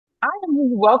I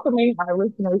am welcoming our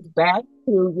listeners back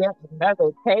to yet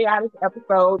another chaotic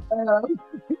episode of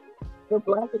the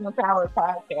Black and Empowered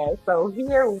podcast. So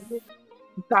here we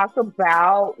talk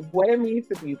about what it means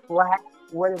to be Black,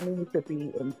 what it means to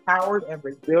be empowered and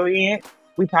resilient.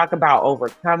 We talk about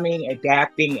overcoming,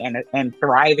 adapting, and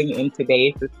thriving in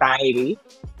today's society.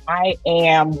 I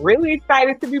am really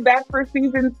excited to be back for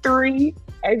season three.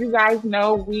 As you guys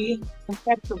know, we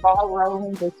kept the ball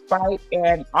rolling despite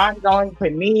an ongoing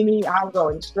panini,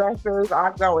 ongoing stressors,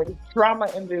 ongoing trauma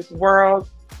in this world.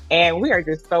 And we are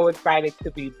just so excited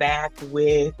to be back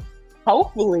with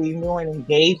hopefully new and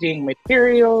engaging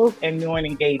materials and new and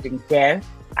engaging guests.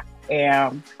 I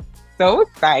am so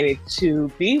excited to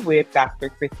be with Dr.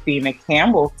 Christina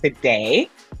Campbell today.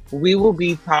 We will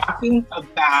be talking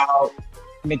about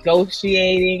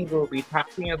negotiating. We'll be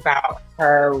talking about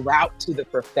her route to the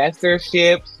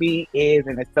professorship. She is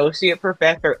an associate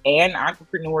professor and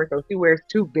entrepreneur, so she wears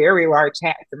two very large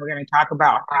hats, and we're going to talk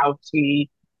about how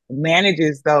she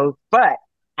manages those. But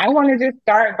I want to just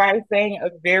start by saying a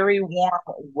very warm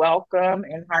welcome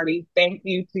and hearty thank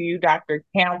you to you, Dr.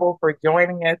 Campbell, for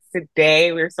joining us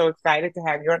today. We're so excited to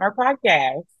have you on our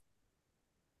podcast.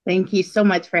 Thank you so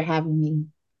much for having me.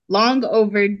 Long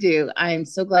overdue. I am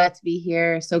so glad to be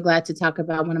here. So glad to talk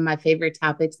about one of my favorite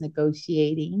topics,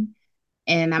 negotiating.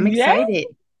 And I'm Yes, excited.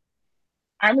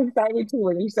 I'm excited too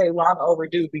when you say long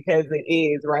overdue because it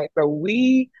is, right? So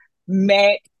we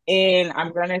met in,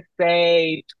 I'm going to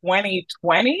say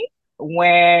 2020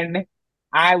 when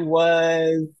I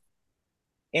was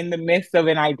in the midst of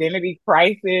an identity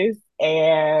crisis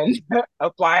and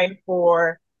applying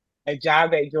for a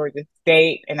job at Georgia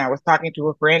State. And I was talking to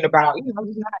a friend about, just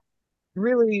not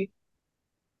really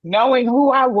knowing who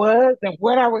I was and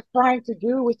what I was trying to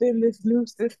do within this new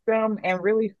system and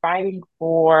really fighting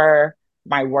for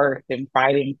my worth and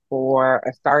fighting for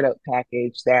a startup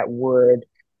package that would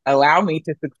allow me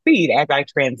to succeed as I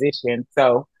transition.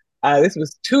 So this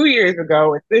was 2 years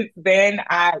ago. And since then,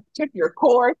 I took your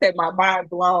course and my mind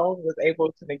blown, was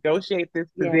able to negotiate this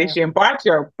Yeah. position, bought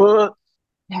your book,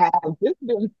 have just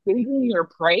been singing your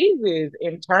praises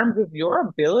in terms of your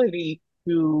ability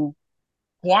to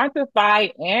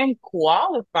quantify and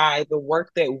qualify the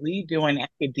work that we do in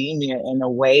academia in a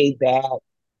way that,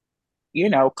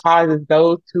 causes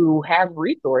those who have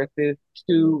resources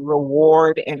to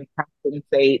reward and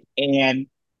compensate and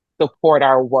support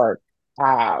our work.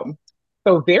 Um,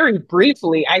 so, very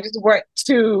briefly, I just want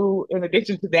to, in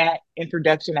addition to that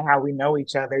introduction to how we know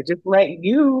each other, just let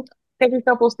you take a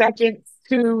couple seconds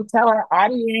to tell our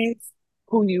audience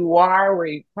who you are, where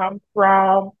you come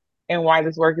from, and why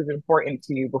this work is important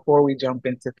to you before we jump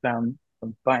into some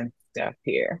fun stuff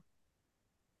here.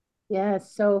 Yeah.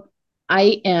 So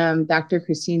I am Dr.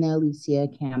 Christina Alicia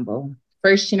Campbell,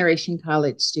 first generation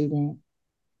college student.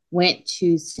 Went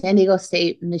to San Diego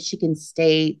State, Michigan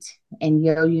State, and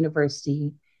Yale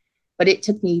University. But it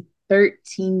took me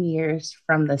 13 years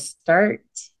from the start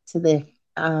to the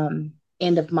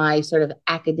end of my sort of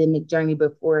academic journey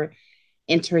before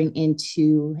entering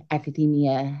into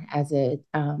academia as a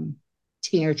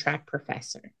tenure track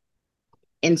professor.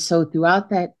 And so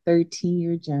throughout that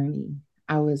 13-year journey,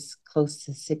 I was close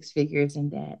to six figures in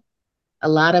debt. A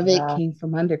lot of it Wow. came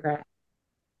from undergrad.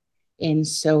 And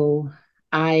so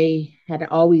I had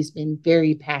always been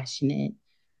very passionate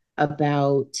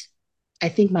about, I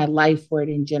think my life word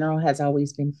in general has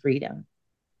always been freedom.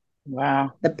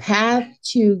 Wow. The path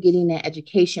to getting an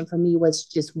education for me was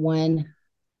just one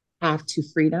path to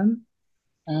freedom.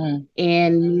 Mm,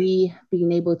 And me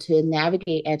being able to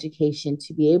navigate education,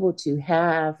 to be able to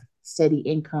have steady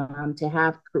income, to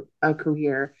have a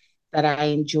career that I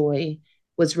enjoy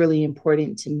was really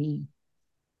important to me.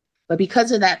 But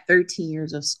because of that 13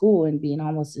 years of school and being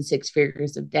almost in six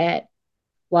figures of debt,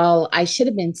 while I should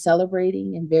have been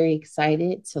celebrating and very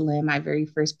excited to land my very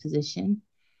first position,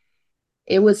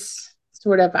 it was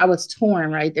sort of, I was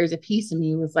torn, right? There's a piece of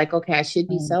me was like, okay, I should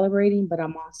be mm, celebrating, but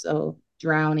I'm also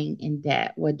drowning in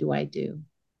debt. What do I do?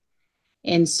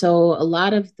 And so a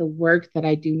lot of the work that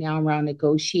I do now around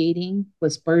negotiating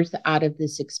was birthed out of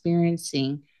this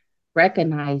experiencing,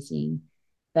 recognizing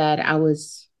that I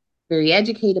was very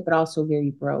educated, but also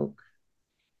very broke.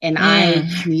 And I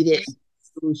mm. needed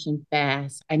a solution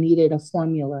fast. I needed a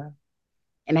formula.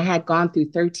 And I had gone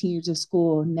through 13 years of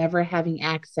school, never having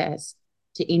access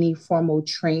to any formal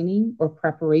training or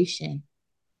preparation,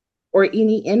 or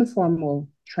any informal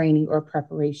training or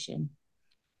preparation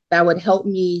that would help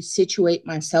me situate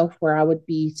myself where I would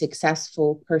be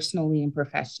successful personally and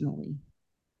professionally.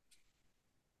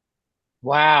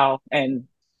 Wow. And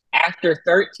after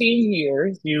 13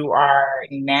 years, you are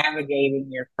navigating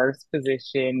your first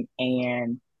position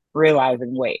and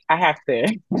realizing, wait, I have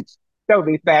to go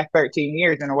these past 13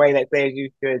 years in a way that says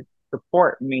you should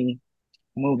support me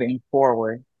moving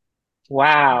forward.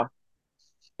 Wow.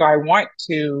 So I want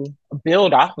to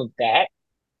build off of that.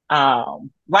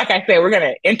 Like I said, we're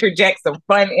going to interject some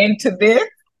fun into this.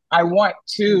 I want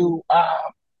to,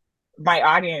 my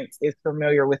audience is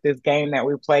familiar with this game that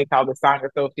we play called the Song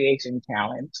Association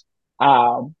Challenge.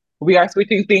 We are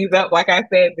switching things up, like I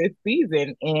said, this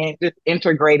season and just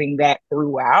integrating that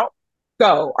throughout.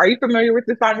 So, are you familiar with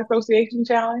the Song Association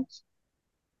Challenge?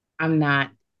 I'm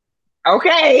not.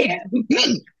 Okay.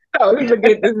 So this is a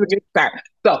good start.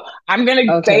 So I'm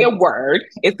gonna say Okay. a word.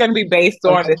 It's gonna be based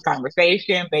on Okay. this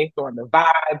conversation, based on the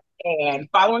vibe. And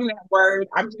following that word,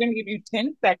 I'm just gonna give you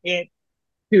 10 seconds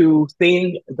to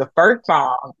sing the first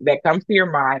song that comes to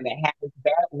your mind that has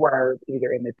that word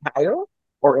either in the title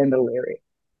or in the lyrics.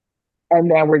 And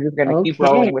then we're just gonna keep Okay.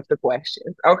 rolling with the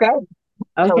questions. Okay.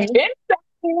 So Okay. 10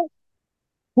 seconds,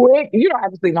 quick. You don't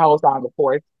have to sing the whole song, of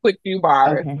course. Quick few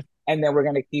bars, Okay. and then we're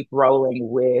gonna keep rolling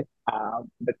with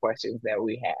the questions that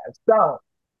we have. So,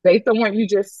 based on what you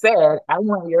just said, I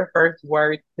want your first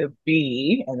word to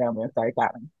be, and then I'm gonna start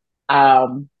counting.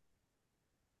 Um,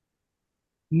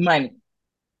 money.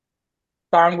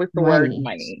 Song with the word Money.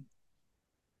 money.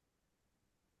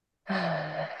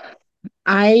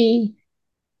 I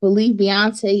believe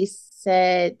Beyonce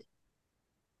said,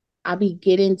 "I'll be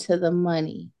getting to the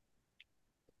money."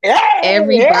 Hey,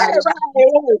 Everybody,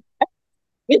 everybody!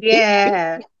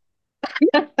 yeah.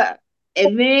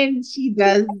 And then she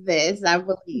does this, I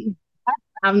believe.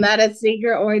 I'm not a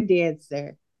singer or a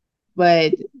dancer,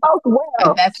 but Both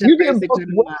well. that's the You first did that both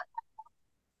comes to well. mind.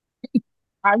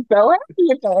 I'm so happy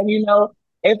with that. And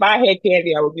if I had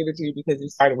candy, I would give it to you because you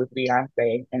started with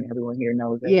Beyonce, and everyone here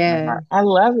knows that's my Yeah. heart. I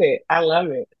love it. I love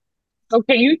it. So,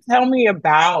 can you tell me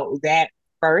about that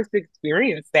first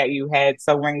experience that you had?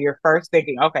 So, when you're first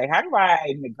thinking, okay, how do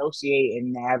I negotiate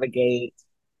and navigate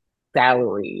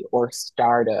salary or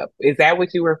startup? Is that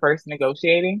what you were first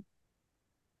negotiating?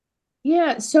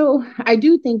 Yeah, so I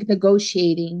do think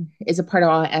negotiating is a part of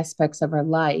all aspects of our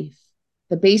life.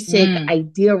 The basic Mm,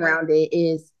 idea around it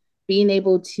is being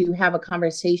able to have a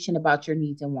conversation about your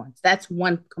needs and wants. That's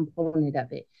one component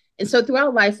of it. And so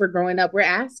throughout life, we're growing up, we're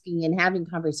asking and having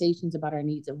conversations about our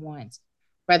needs and wants,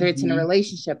 whether it's in a hmm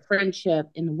relationship, friendship,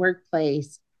 in the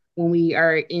workplace, when we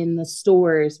are in the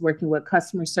stores working with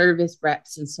customer service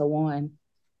reps and so on.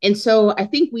 And so I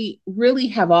think we really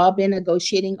have all been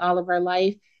negotiating all of our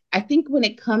life. I think when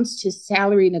it comes to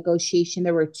salary negotiation,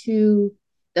 there were two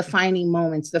defining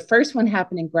moments. The first one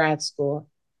happened in grad school.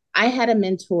 I had a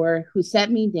mentor who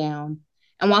sat me down,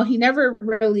 and while he never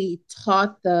really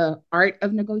taught the art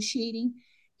of negotiating,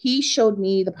 he showed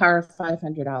me the power of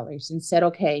 $500 and said,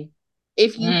 okay,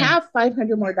 if you mm, have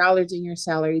 $500 more dollars in your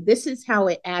salary, this is how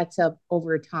it adds up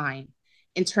over time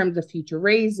in terms of future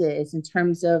raises, in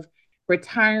terms of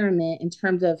retirement, in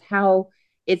terms of how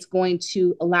it's going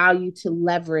to allow you to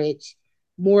leverage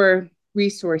more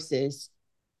resources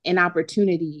and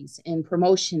opportunities and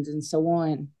promotions and so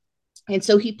on. And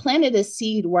so he planted a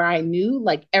seed where I knew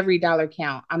like every dollar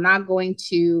count. I'm not going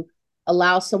to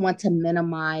allow someone to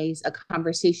minimize a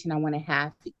conversation I want to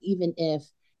have, even if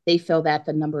they feel that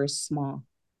the number is small,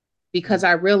 because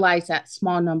I realized that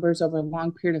small numbers over a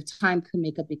long period of time could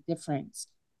make a big difference.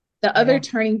 The other yeah.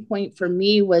 turning point for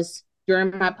me was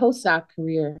during my postdoc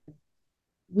career.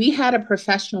 We had a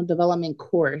professional development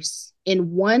course.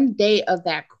 In one day of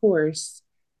that course,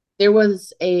 there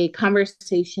was a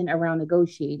conversation around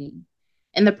negotiating.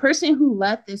 And the person who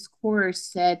led this course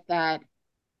said that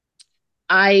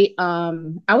I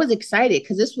was excited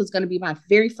because this was going to be my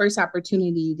very first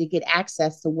opportunity to get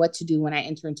access to what to do when I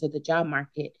enter into the job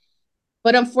market.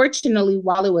 But unfortunately,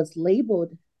 while it was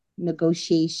labeled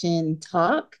negotiation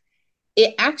talk,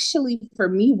 it actually for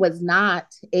me was not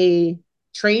a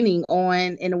training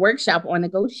on in a workshop on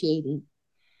negotiating.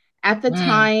 At the Mm,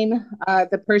 time,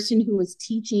 the person who was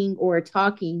teaching or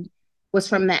talking was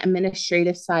from the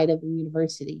administrative side of the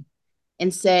university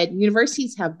and said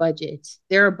universities have budgets.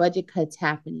 There are budget cuts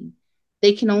happening.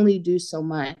 They can only do so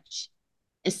much.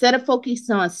 Instead of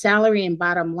focusing on salary and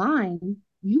bottom line,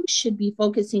 you should be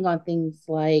focusing on things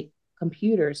like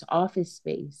computers, office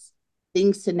space,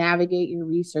 things to navigate your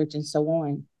research, and so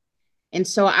on. And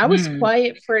so I was mm.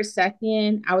 quiet for a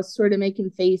second. I was sort of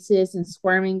making faces and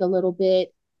squirming a little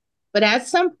bit. But at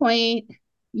some point,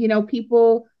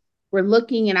 people were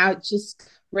looking and I just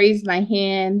raised my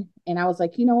hand and I was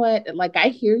like, you know what? Like, I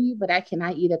hear you, but I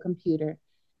cannot eat a computer.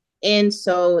 And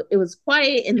so it was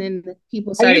quiet. And then the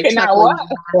people And you started cannot chuckling.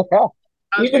 what?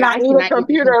 You do not I need a cannot use a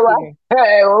computer computer. like,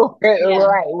 Yeah.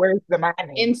 right, where's the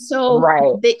money? And so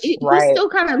Right, he right. still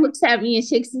kind of looks at me and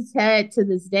shakes his head to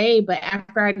this day. But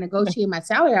after I negotiated my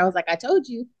salary, I was like, I told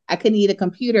you I couldn't eat a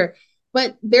computer.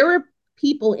 But there were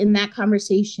people in that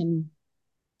conversation,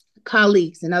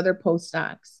 colleagues and other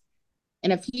postdocs.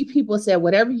 And a few people said,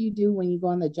 whatever you do when you go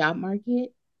on the job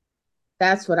market,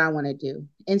 that's what I want to do.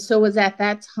 And so it was at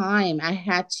that time I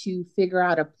had to figure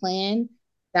out a plan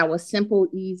that was simple,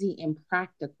 easy, and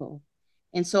practical.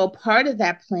 And so part of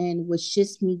that plan was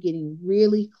just me getting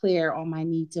really clear on my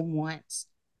needs and wants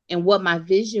and what my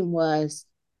vision was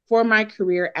for my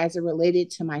career as it related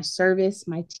to my service,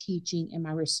 my teaching, and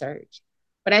my research.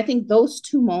 But I think those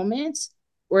two moments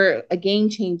were a game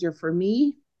changer for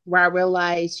me, where I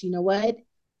realized, you know what?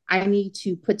 I need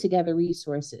to put together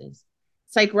resources.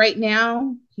 It's like right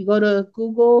now, you go to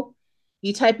Google,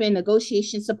 you type in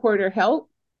negotiation support or help,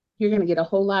 you're going to get a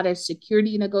whole lot of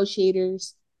security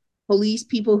negotiators, police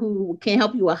people who can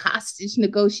help you with hostage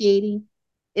negotiating.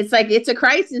 It's like it's a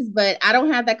crisis, but I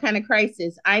don't have that kind of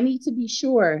crisis. I need to be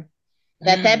sure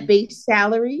that that Mm. base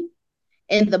salary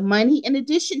and the money, in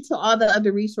addition to all the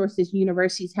other resources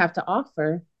universities have to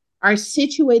offer, are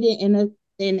situated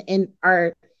in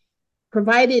are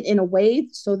provided in a way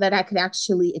so that I could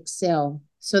actually excel,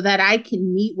 so that I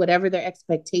can meet whatever their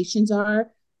expectations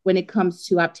are when it comes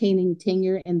to obtaining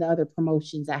tenure and the other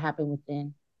promotions that happen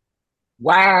within.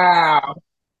 Wow.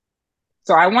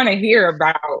 So I want to hear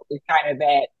about kind of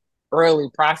that early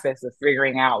process of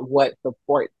figuring out what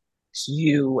supports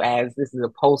you as this is a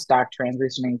postdoc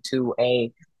transitioning to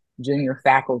a junior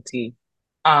faculty.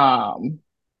 Um,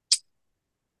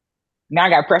 Now I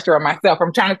got pressure on myself.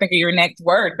 I'm trying to think of your next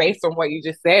word based on what you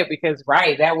just said because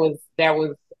right, that was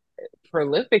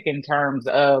prolific in terms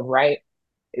of right.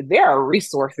 There are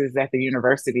resources that the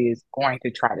university is going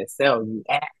to try to sell you,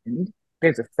 and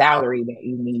there's a salary that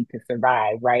you need to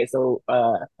survive, right? So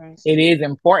Right. it is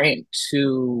important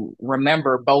to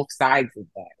remember both sides of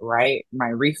that, right? My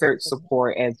research Absolutely.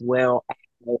 support as well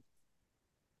as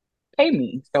pay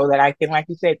me so that I can, like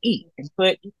you said, eat and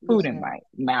put food in Yeah. my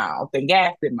mouth and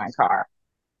gas in my car.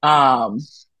 Um,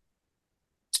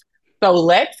 so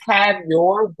let's have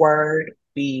your word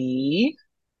be.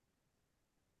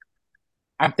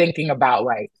 I'm thinking about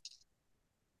like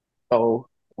both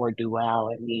or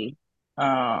duality.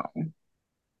 Um,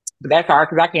 but that's hard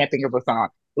because I can't think of a song.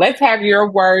 Let's have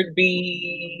your word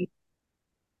be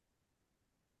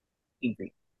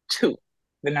easy. Two,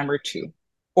 the number two.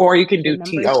 Or you can The do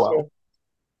number TOO. two.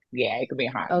 Yeah, it could be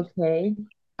hard. Okay.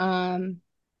 Um,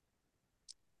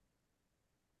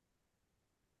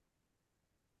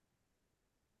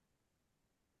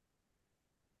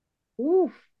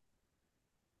 oof,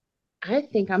 I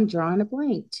think I'm drawing a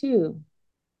blank too.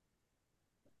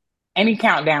 Any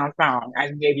countdown song. I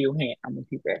gave you a hint. I'm gonna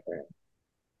keep that for it.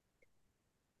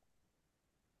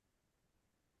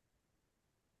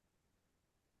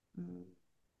 Um,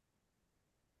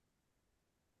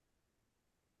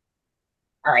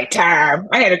 All right, time.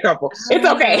 I had a couple. It's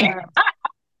okay. ah,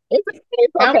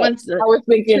 It's that okay. one's a I was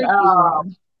thinking, tricky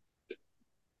one.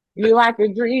 you like a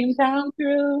dream come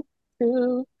true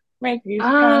to make you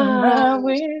fall in Ah, love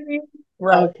with you.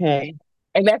 Right. okay.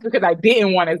 And that's because I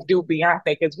didn't want to do Beyonce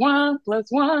because one plus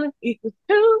one equals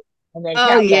two. And then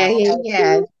Oh yeah, countdown yeah, has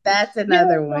yeah. two. That's You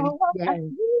another know one. what I Yeah.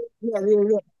 mean? Yeah, yeah,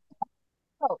 yeah.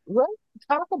 So let's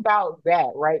talk about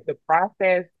that, right? The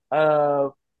process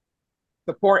of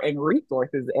support and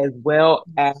resources as well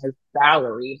as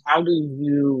salary. How do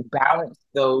you balance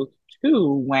those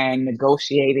two when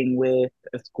negotiating with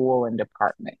a school and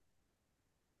department?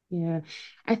 Yeah.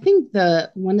 I think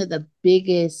the one of the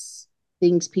biggest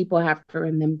things people have to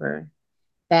remember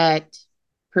that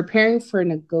preparing for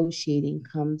negotiating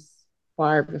comes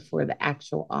far before the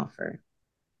actual offer.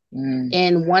 Mm,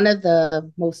 And one of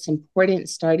the most important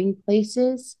starting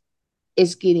places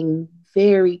is getting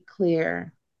very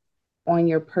clear on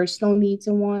your personal needs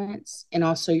and wants and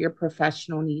also your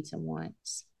professional needs and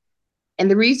wants. And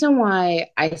the reason why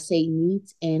I say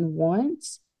needs and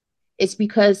wants is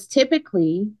because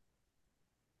typically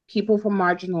people from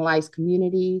marginalized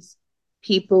communities,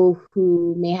 people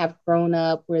who may have grown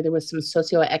up where there was some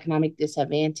socioeconomic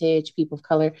disadvantage, people of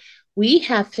color, we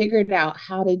have figured out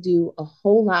how to do a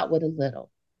whole lot with a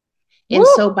little. And woo!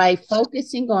 so by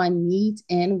focusing on needs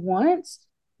and wants,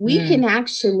 we can Mm,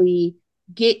 actually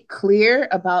get clear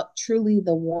about truly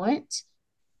the want,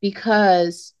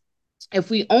 because if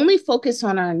we only focus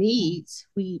on our needs,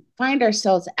 we find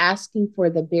ourselves asking for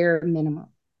the bare minimum.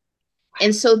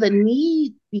 And so the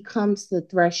need becomes the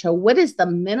threshold. What is the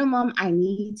minimum I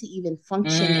need to even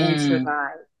function and mm,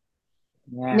 survive?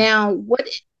 yeah. Now, what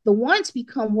the wants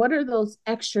become what are those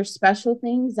extra special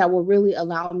things that will really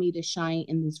allow me to shine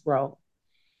in this role.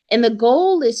 And the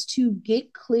goal is to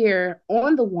get clear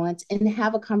on the wants and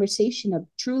have a conversation of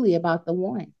truly about the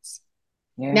wants.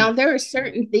 Yeah. Now, there are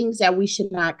certain things that we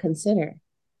should not consider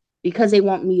because they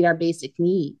won't meet our basic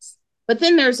needs. But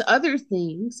then there's other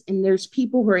things, and there's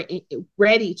people who are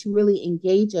ready to really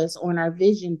engage us on our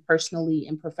vision personally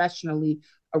and professionally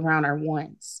around our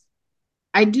wants.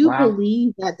 I do Wow.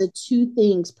 believe that the two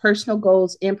things, personal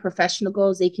goals and professional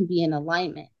goals, they can be in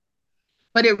alignment.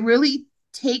 But it really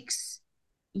takes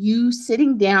you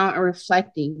sitting down and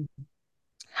reflecting,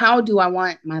 how do I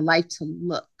want my life to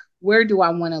look? Where do I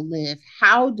want to live?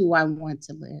 How do I want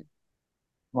to live?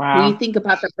 When you Wow. think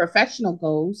about the professional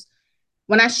goals,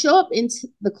 when I show up into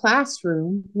the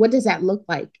classroom, what does that look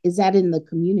like? Is that in the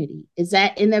community? Is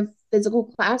that in a physical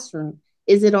classroom?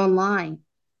 Is it online?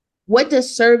 What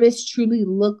does service truly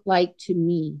look like to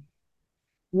me?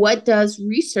 What does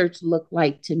research look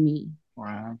like to me?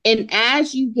 Wow. And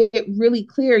as you get really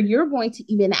clear, you're going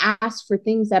to even ask for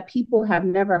things that people have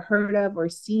never heard of or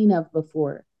seen of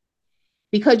before,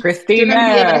 because you're going to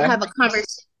be able to Christina. have a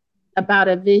conversation about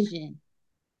a vision.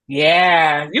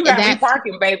 Yeah, you And got me that's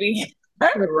parking, baby.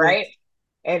 Right? perfect.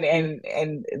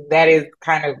 And that is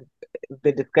kind of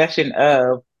the discussion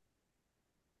of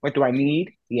what do I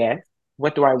need? Yes.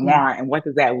 What do I Mm-hmm. want? And what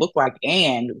does that look like?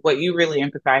 And what you really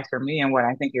emphasize for me and what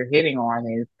I think you're hitting on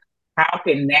is how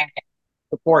can that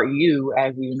support you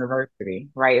as a university,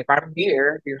 right? If I'm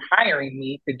here, if you're hiring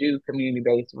me to do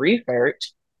community-based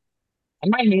research, I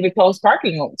might need a close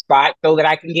parking spot so that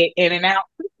I can get in and out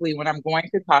quickly when I'm going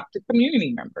to talk to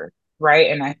community members, right?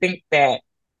 And I think that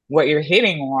what you're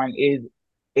hitting on is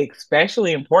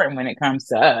especially important when it comes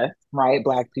to us, right?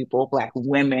 Black people, Black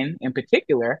women in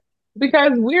particular,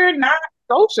 because we're not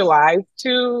socialized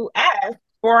to ask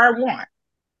for our wants,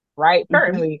 right? Mm-hmm.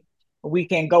 Certainly we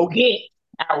can go get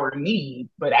our needs,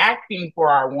 but asking for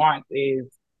our wants is,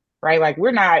 right? Like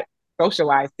we're not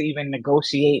socialized to even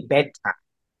negotiate bedtime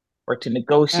or to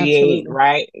negotiate, Absolutely.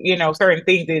 right? You know, certain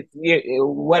things is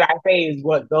what I say is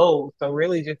what goes. So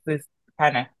really, just this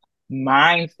kind of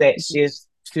mindset shift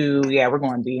to yeah, we're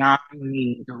going beyond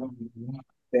needs,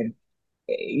 and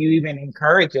you even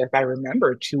encourage us. I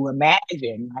remember to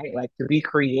imagine, right, like to be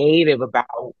creative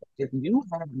about if you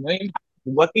have $1 million,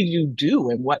 what could you do,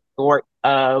 and what sort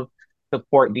of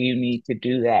support do you need to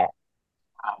do that?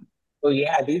 So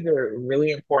yeah, these are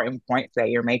really important points that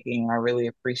you're making. I really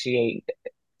appreciate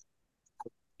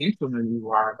intentional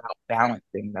you are about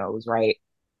balancing those, right?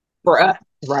 For us,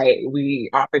 right?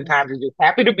 We oftentimes are just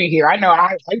happy to be here. I know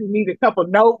I just need a couple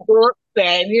notebooks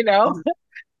and,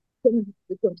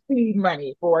 some seed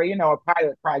money for, a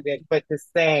pilot project, but to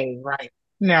say, right,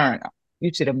 no, no, no.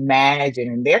 You should imagine,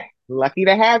 and they're lucky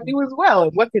to have you as well.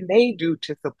 And what can they do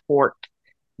to support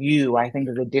you? I think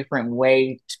is a different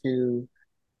way to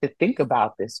think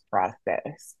about this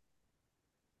process.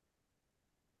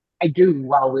 I do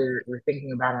while we're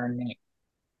thinking about our next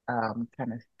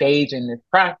kind of stage in this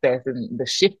process and the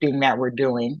shifting that we're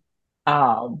doing.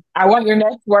 I want your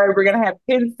next word. We're gonna have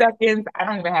 10 seconds. I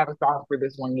don't even have a song for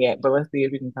this one yet, but let's see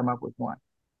if we can come up with one.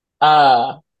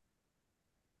 Uh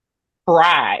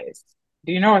Prize.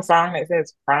 Do you know a song that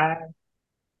says prize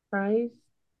Price.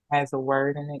 has a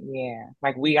word in it? Yeah.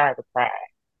 Like we are the prize.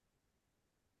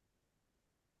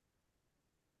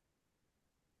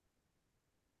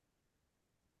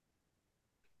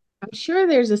 I'm sure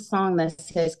there's a song that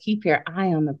says "Keep your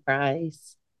eye on the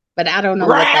prize," but I don't know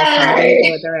what that song is Right.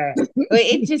 or the.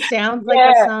 It just sounds like a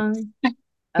Yeah. song.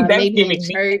 That's Maybe in giving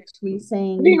me church we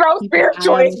sing Negro "Keep your eye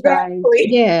spiritual, on the prize." exactly.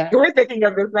 Yeah, We're thinking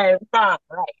of the same song,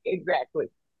 right? Exactly.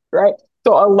 Right.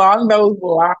 So along those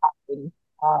lines,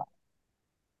 uh,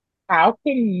 how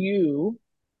can you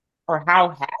or how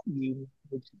have you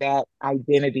managed that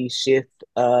identity shift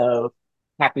of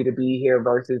happy to be here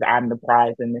versus I'm the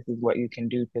prize and this is what you can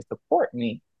do to support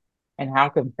me? And how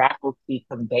can faculty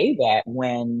convey that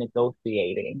when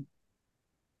negotiating?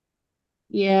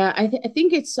 yeah. I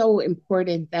think it's so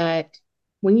important that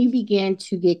when you begin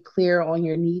to get clear on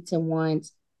your needs and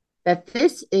wants, that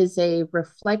this is a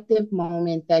reflective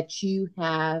moment that you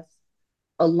have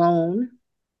alone,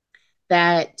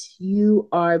 that you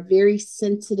are very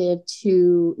sensitive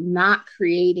to not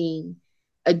creating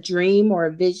a dream or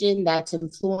a vision that's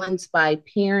influenced by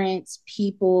parents,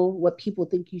 people, what people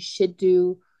think you should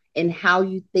do, and how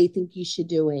they think you should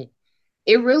do it.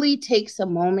 It really takes a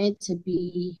moment to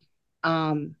be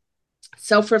um,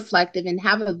 self-reflective and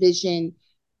have a vision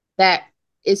that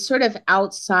is sort of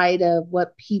outside of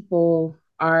what people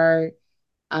are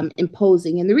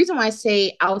imposing. And the reason why I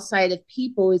say outside of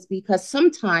people is because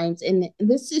sometimes, and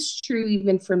this is true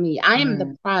even for me, I am the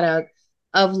Mm. product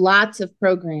of lots of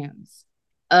programs,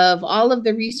 of all of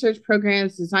the research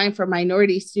programs designed for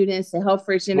minority students to help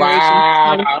first generation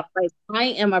college. Wow. Like, I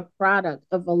am a product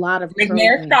of a lot of McNair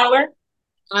programs. Scholar.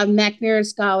 I'm McNair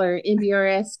Scholar,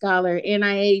 NBRS Scholar, Yeah.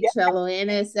 NIH Fellow,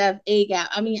 NSF, AGAP.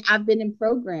 I mean, I've been in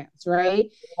programs,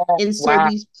 right? And so Wow.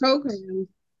 these programs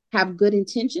have good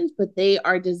intentions, but they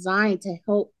are designed to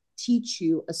help teach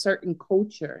you a certain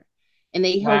culture and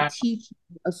they help Wow. teach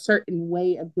you a certain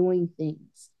way of doing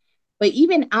things. But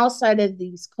even outside of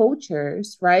these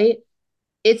cultures, right?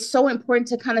 It's so important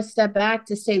to kind of step back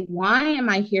to say, why am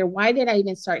I here? Why did I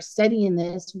even start studying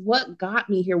this? What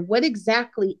got me here? What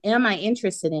exactly am I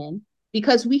interested in?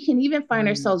 Because we can even find Mm.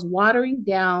 ourselves watering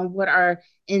down what our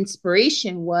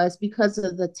inspiration was because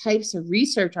of the types of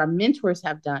research our mentors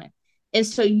have done. And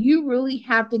so you really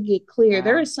have to get clear.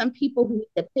 There Wow. are some people who need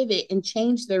to pivot and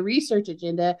change their research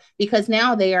agenda because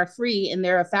now they are free and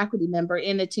they're a faculty member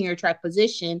in a tenure track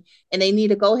position and they need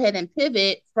to go ahead and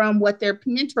pivot from what their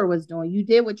mentor was doing. You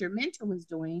did what your mentor was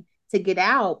doing to get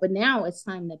out, but now it's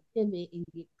time to pivot and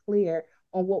get clear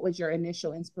on what was your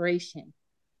initial inspiration.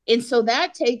 And so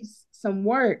that takes some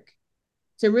work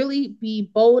to really be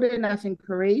bold enough and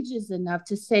courageous enough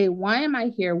to say, why am I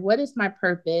here? What is my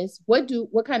purpose? What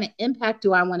kind of impact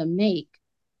do I want to make?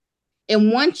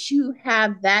 And once you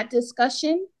have that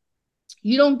discussion,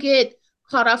 you don't get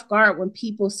caught off guard when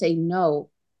people say no.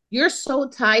 You're so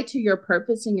tied to your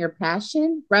purpose and your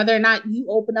passion, whether or not you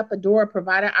open up a door,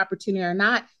 provide an opportunity or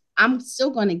not, I'm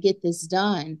still going to get this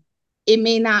done. It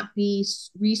may not be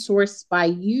resourced by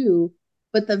you,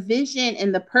 but the vision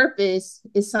and the purpose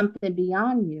is something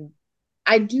beyond you.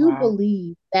 I do Wow.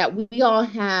 believe that we all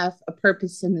have a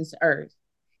purpose in this earth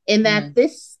and that Mm.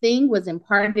 this thing was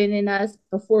imparted in us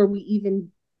before we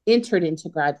even entered into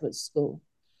graduate school.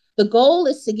 The goal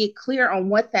is to get clear on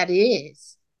what that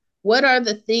is. What are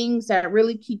the things that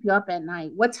really keep you up at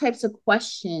night? What types of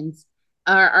questions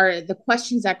are the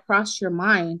questions that cross your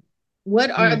mind? What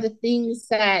are Mm. the things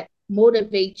that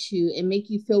motivate you and make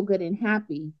you feel good and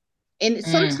happy? And Mm.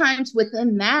 sometimes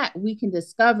within that, we can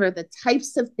discover the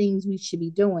types of things we should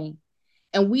be doing.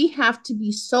 And we have to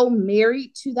be so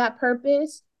married to that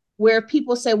purpose where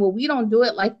people say, well, we don't do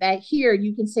it like that here.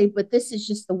 You can say, but this is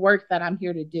just the work that I'm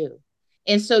here to do.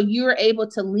 And so you're able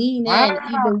to lean in Wow.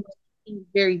 even when it's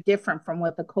very different from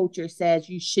what the culture says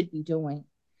you should be doing.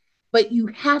 But you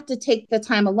have to take the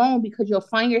time alone because you'll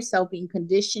find yourself being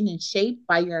conditioned and shaped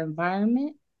by your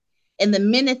environment. And the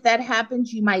minute that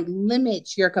happens, you might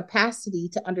limit your capacity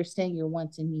to understand your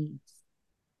wants and needs.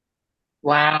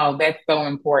 Wow, that's so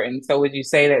important. So would you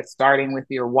say that starting with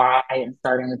your why and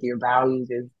starting with your values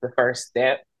is the first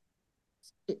step?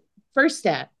 First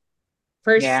step,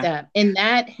 first Yeah. step. And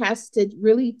that has to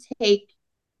really take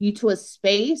you to a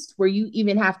space where you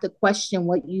even have to question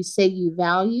what you say you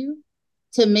value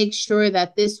to make sure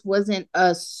that this wasn't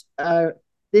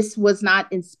this was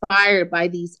not inspired by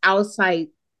these outside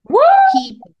Woo!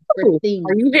 people or Are things.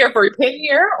 you here for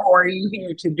tenure or are you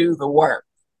here to do the work?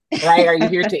 Right? Are you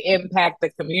here to impact the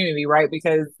community, right?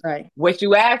 Because Right. what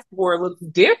you asked for looks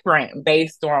different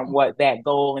based on what that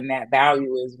goal and that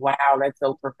value is. Wow, that's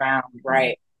so profound,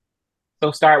 right?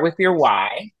 So start with your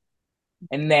why.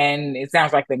 And then it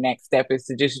sounds like the next step is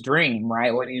to just dream,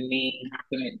 right? What do you need? How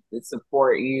can it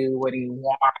support you? What do you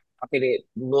want? How can it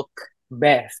look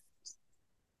best?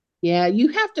 Yeah, you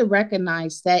have to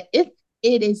recognize that if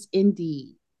it is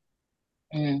indeed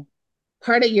Mm.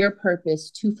 part of your purpose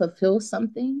to fulfill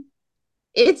something,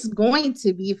 it's going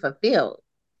to be fulfilled,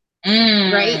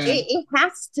 right? Mm. It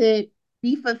has to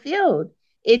be fulfilled.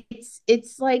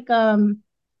 It's like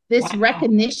this Wow.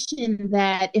 recognition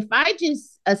that if I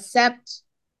just accept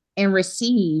and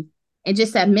receive and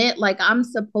just admit like I'm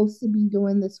supposed to be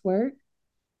doing this work,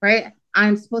 right?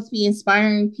 I'm supposed to be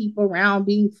inspiring people around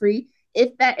being free.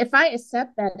 If I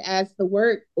accept that as the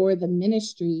work or the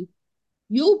ministry,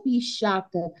 you'll be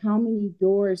shocked at how many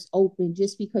doors open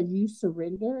just because you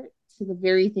surrender to the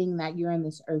very thing that you're on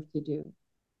this earth to do.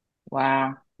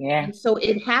 Wow. Yeah. And so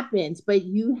it happens, but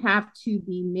you have to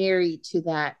be married to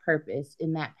that purpose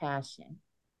and that passion.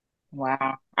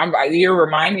 Wow. You're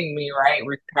reminding me, right?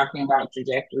 We're talking about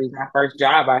trajectories. My first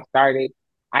job I started,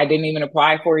 I didn't even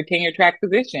apply for a tenure track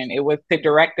position. It was to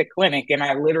direct a clinic. And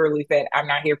I literally said, I'm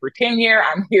not here for tenure.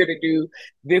 I'm here to do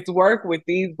this work with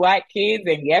these Black kids.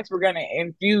 And yes, we're going to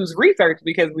infuse research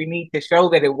because we need to show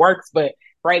that it works. But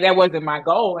right, that wasn't my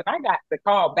goal. And I got the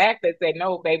call back that said,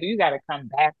 no, baby, you got to come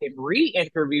back and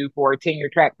re-interview for a tenure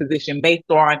track position based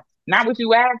on not what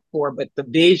you asked for, but the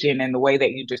vision and the way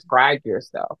that you described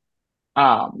yourself.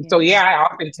 So Yeah. yeah, I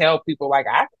often tell people like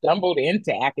I stumbled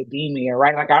into academia,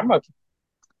 right? Like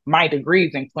my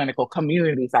degrees in clinical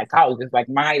community psychologist. Like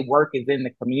my work is in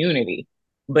the community.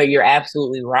 But you're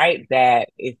absolutely right that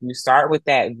if you start with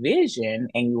that vision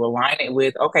and you align it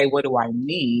with, okay, what do I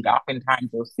need? Oftentimes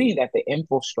you'll see that the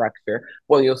infrastructure,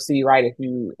 well, you'll see, right, if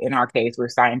you, in our case, we're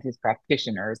scientist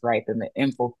practitioners, right, then the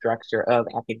infrastructure of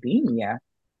academia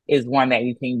is one that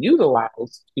you can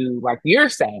utilize to, like you're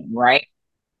saying, right,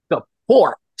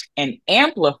 support and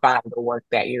amplify the work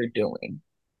that you're doing.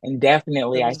 And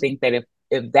definitely, I Absolutely. think that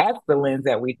if that's the lens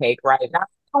that we take right now,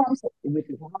 which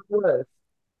is how it was.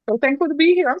 So thankful to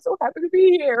be here. I'm so happy to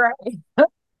be here. Right?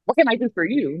 What can I do for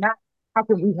you? Not how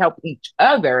can we help each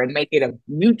other and make it a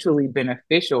mutually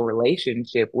beneficial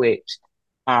relationship, which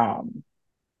um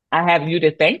I have you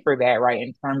to thank for that, right?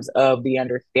 In terms of the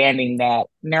understanding that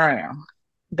no,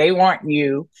 they want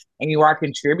you and you are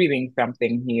contributing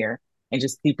something here. And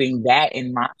just keeping that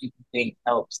in mind, I think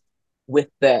helps with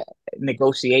the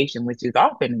negotiation, which is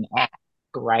often an act,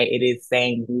 right? It is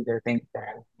saying these are things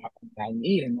that I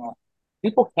need and that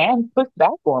people can push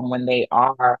back on when they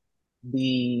are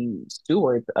the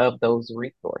stewards of those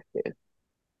resources.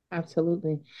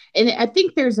 Absolutely. And I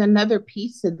think there's another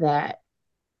piece of that.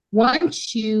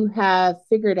 Once you have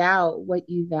figured out what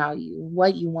you value,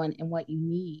 what you want, and what you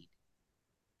need,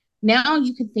 now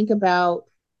you can think about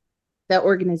the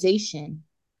organization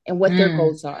and what their Mm,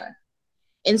 goals are.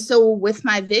 And so with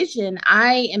my vision,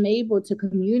 I am able to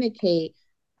communicate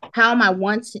how my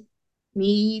wants,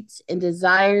 needs, and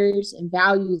desires and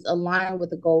values align with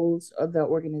the goals of the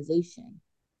organization.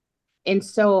 And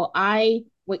so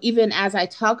well, even as I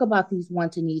talk about these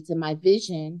wants and needs in my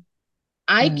vision,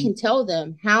 I mm, can tell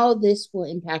them how this will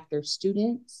impact their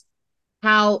students,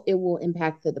 how it will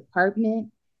impact the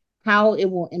department, how it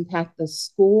will impact the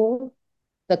school,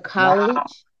 the wow.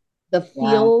 college, the Yeah.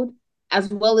 field, as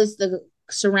well as the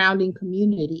surrounding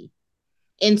community.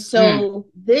 And Mm, so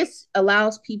this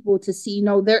allows people to see,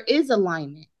 no, there is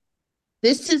alignment.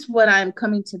 This is what I'm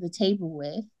coming to the table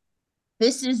with.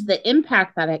 This is the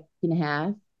impact that I can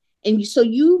have. And so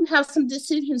you have some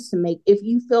decisions to make if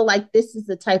you feel like this is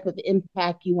the type of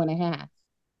impact you want to have.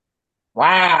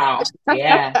 wow.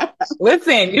 Yeah.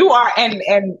 Listen, you are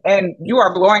and you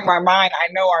are blowing my mind.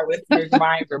 I know our listeners'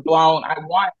 minds are blown. I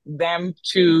want them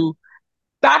to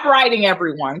stop writing,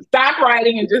 everyone. Stop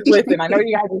writing and just listen. I know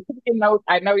you guys are taking notes.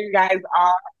 I know you guys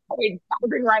are talking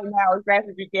right now as fast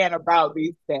as you can about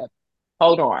these steps.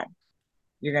 Hold on.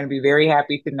 You're gonna be very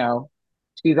happy to know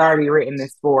she's already written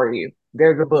this for you.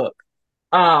 There's a book.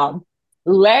 Um,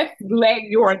 let's let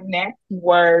your next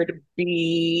word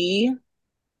be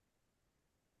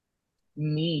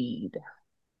need.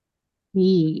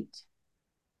 Need.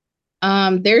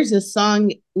 There's a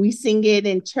song we sing it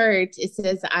in church. It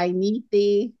says, "I need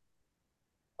thee,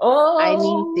 I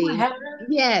need Oh, thee." how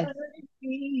Yes, I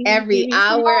need every thee.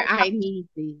 Come hour on. I need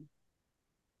thee.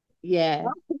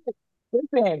 Yes.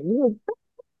 Listen, you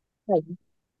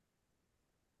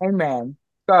amen.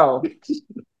 So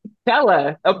tell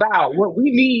us about what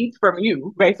we need from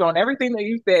you based on everything that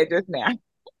you said just now.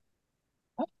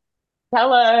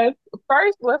 Tell us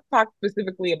first, let's talk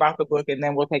specifically about the book and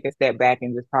then we'll take a step back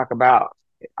and just talk about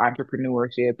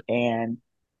entrepreneurship and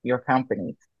your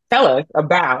company. Tell us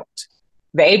about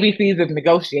the ABCs of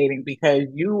negotiating because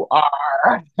you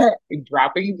are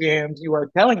dropping gems. You are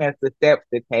telling us the steps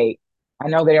to take. I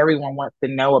know that everyone wants to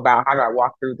know about how to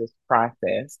walk through this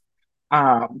process.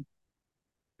 Um,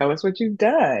 tell us what you've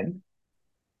done.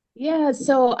 Yeah,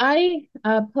 so I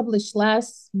published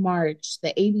last March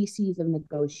the ABCs of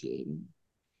Negotiating,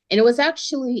 and it was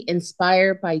actually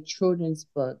inspired by children's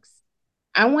books.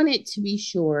 I wanted to be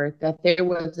sure that there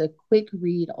was a quick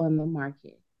read on the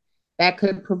market that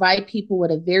could provide people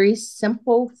with a very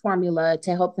simple formula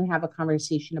to help them have a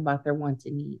conversation about their wants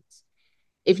and needs.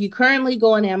 If you currently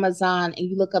go on Amazon and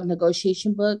you look up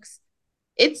negotiation books,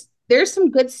 it's there's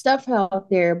some good stuff out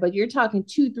there, but you're talking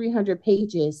 200-300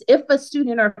 pages. If a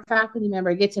student or faculty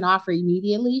member gets an offer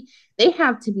immediately, they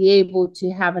have to be able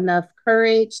to have enough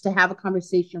courage to have a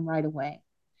conversation right away.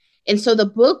 And so the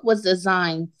book was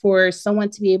designed for someone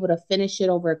to be able to finish it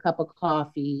over a cup of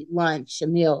coffee, lunch, a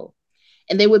meal.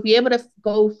 And they would be able to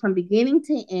go from beginning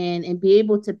to end and be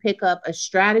able to pick up a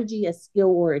strategy, a skill,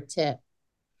 or a tip.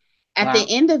 At the Wow.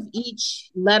 end of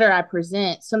each letter I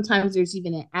present, sometimes there's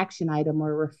even an action item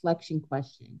or a reflection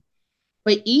question.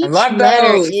 But I each love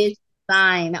letter those. is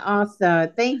designed,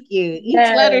 awesome, thank you.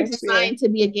 Each letter is Yes, yes. designed to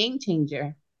be a game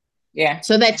changer Yeah,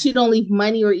 so that you don't leave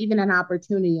money or even an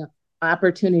opportunity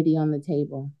on the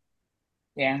table.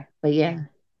 yeah. But yeah,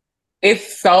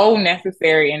 It's so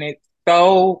necessary and it's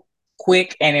so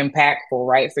quick and impactful,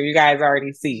 right? So you guys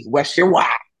already see what's your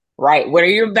why, right? What are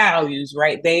your values,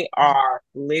 right? They are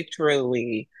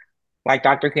literally, like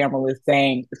Dr. Campbell is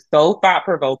saying, so thought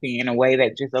provoking in a way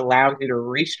that just allows you to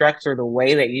restructure the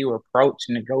way that you approach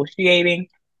negotiating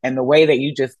and the way that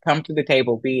you just come to the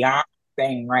table beyond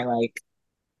saying, right, like,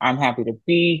 I'm happy to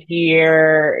be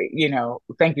here.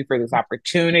 Thank you for this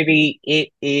opportunity. It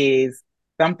is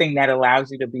something that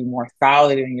allows you to be more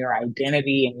solid in your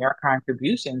identity and your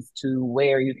contributions to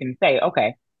where you can say,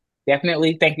 okay,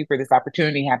 definitely thank you for this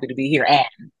opportunity. Happy to be here.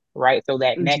 And right. So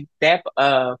that Mhm. next step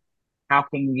of how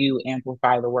can you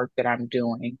amplify the work that I'm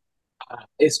doing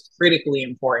is critically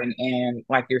important. And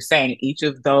like you're saying, each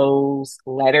of those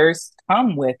letters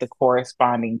come with the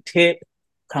corresponding tip,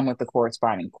 come with the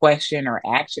corresponding question or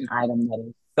action item that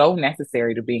is so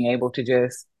necessary to being able to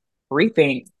just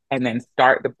rethink and then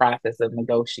start the process of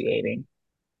negotiating.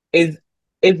 Is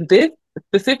is this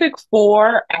specific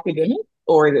for academics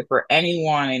or is it for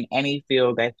anyone in any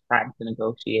field that's trying to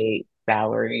negotiate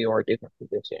salary or different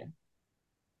position?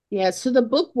 Yeah, so the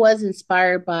book was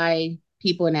inspired by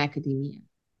people in academia.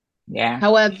 Yeah.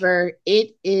 However,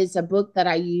 it is a book that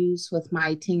I use with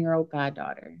my 10-year-old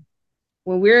goddaughter.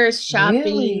 When we're shopping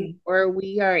Really? or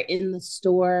we are in the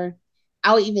store,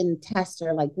 I'll even test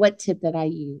her, like, what tip did I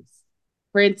use?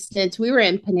 For instance, we were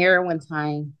in Panera one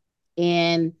time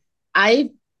and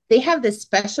I they have this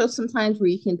special sometimes where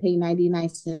you can pay 99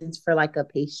 cents for like a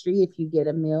pastry if you get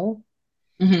a meal.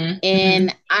 Hmm. And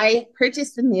Hmm. I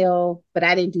purchased the meal, but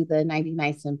I didn't do the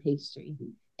 99-cent pastry.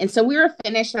 And so we were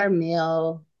finished our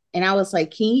meal, and I was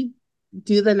like, can you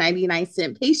do the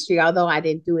 99-cent pastry? Although I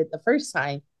didn't do it the first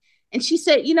time. And she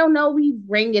said, no, we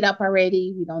rang it up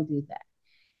already. We don't do that.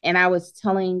 And I was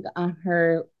telling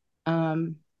her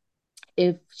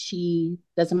if she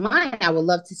doesn't mind, I would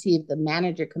love to see if the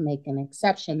manager can make an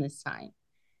exception this time.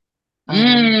 Um,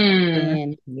 Mm,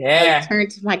 and I yeah,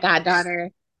 turned to my goddaughter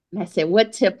and I said,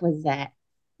 "What tip was that?"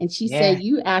 And she said, yeah.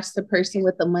 "You asked the person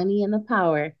with the money and the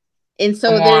power." And Come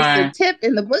so there's a on. tip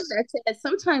in the book that says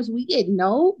sometimes we get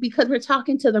no because we're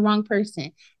talking to the wrong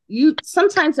person. You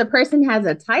sometimes the person has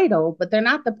a title, but they're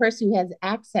not the person who has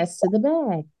access to the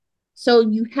bag. So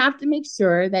you have to make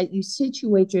sure that you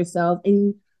situate yourself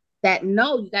and that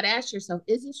no, you got to ask yourself,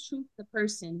 is this truth the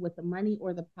person with the money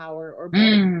or the power or both,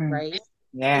 Mm, right?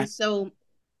 yeah, And so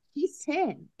she's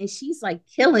 10 and she's like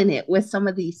killing it with some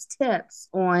of these tips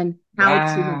on how to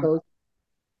wow. negotiate.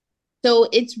 So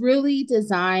it's really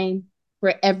designed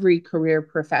for every career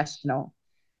professional.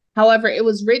 However, it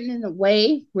was written in a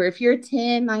way where if you're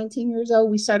 10, 19 years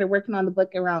old, we started working on the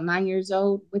book around 9 years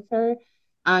old with her.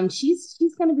 She's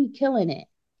gonna be killing it.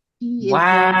 She is going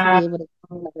to Wow. be able to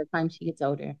by the time she gets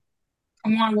older.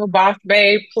 Come on, little boss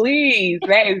babe, please.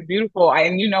 That is beautiful.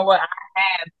 And you know what? I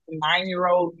have a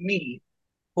 9-year-old niece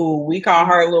who we call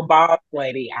her little boss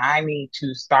lady. I need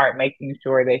to start making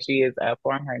sure that she is up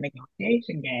on her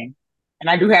negotiation game. And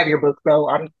I do have your book, so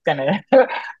I'm gonna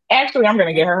actually I'm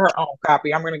gonna get her her own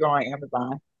copy. I'm gonna go on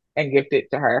Amazon and gift it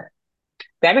to her.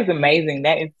 That is amazing.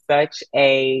 That is such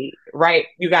a right,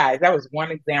 you guys. That was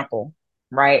one example,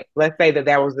 right? Let's say that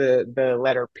that was the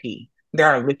letter P. There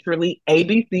are literally A,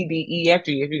 B, C, D, E, F,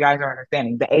 G. If you guys are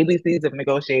understanding, the ABCs of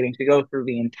negotiating to go through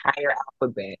the entire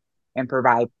alphabet and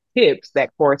provide tips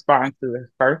that correspond to the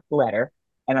first letter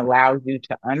and allows you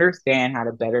to understand how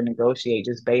to better negotiate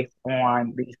just based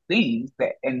on these things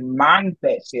that and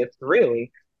mindset shifts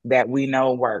really that we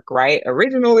know work. Right?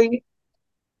 Originally,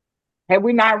 had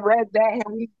we not read that, had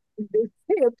we this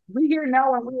tip, we hear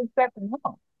no and we accept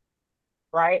no,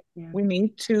 right? Yeah. We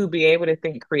need to be able to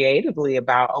think creatively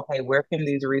about, okay, where can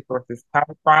these resources come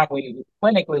from?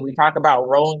 Clinically, we talk about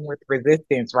rolling with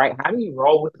resistance, right? How do you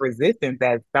roll with resistance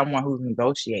as someone who's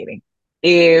negotiating?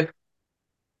 If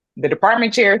the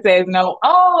department chair says no,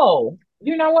 oh,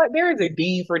 you know what? There is a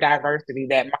dean for diversity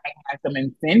that might have some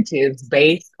incentives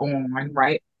based on,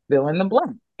 right, fill in the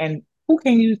blank. And who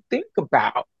can you think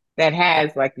about that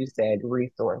has, like you said,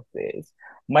 resources,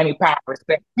 money, power,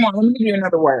 respect? Come on, let me give you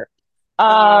another word.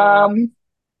 Um,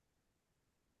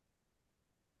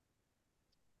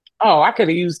 oh, I could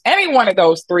have used any one of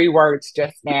those three words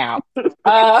just now.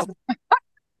 Uh,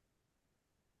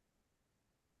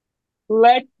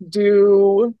 let's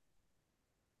do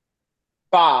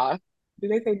boss. Do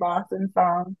they say boss in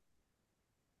song?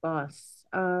 Boss.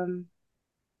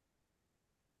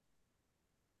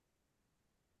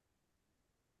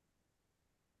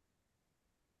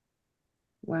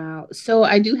 Wow. So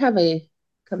I do have a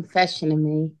confession to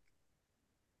me.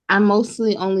 I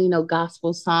mostly only know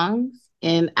gospel songs,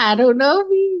 and I don't know if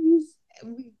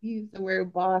we use the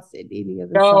word boss in any of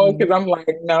the No, songs. because I'm like,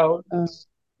 no.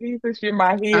 Jesus, you're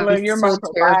my I'm healer. You're my so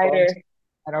terrible. provider.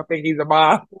 I don't think he's a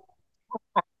mom.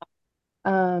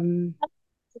 Um,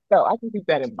 So I can keep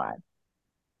that in mind.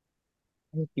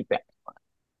 I can keep that.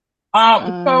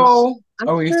 um, So,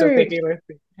 oh, you're still after, thinking, let's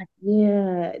see.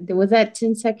 yeah, was that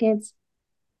 10 seconds?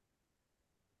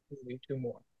 Let's do two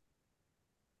more.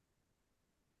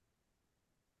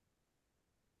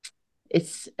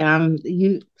 It's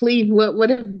you please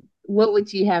what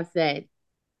would you have said?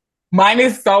 Mine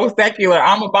is so secular.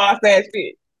 I'm a boss ass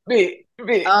bitch. Bitch,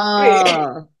 bitch, bitch.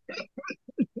 Oh,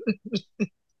 Yeah,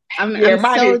 I'm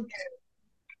mine is so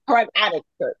right out of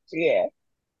church. Yeah.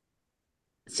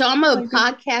 so I'm a Like this.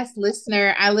 podcast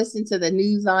listener. I listen to the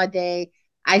news all day.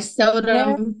 I Yeah.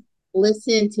 seldom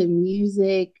listen to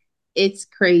music. It's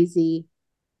crazy.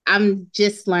 I'm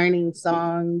just learning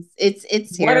songs. It's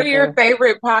What are your terrible.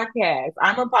 favorite podcasts?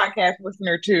 I'm a podcast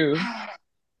listener too.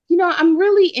 I'm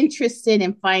really interested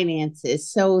in finances.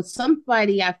 So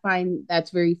somebody I find that's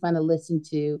very fun to listen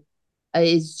to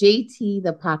is JT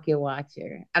the Pocket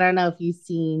Watcher. I don't know if you've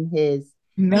seen his.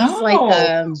 He's like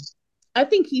No. I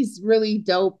think he's really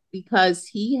dope because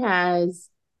he has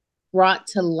brought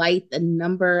to light the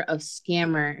number of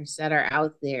scammers that are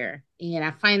out there. And I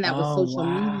find that with Oh, social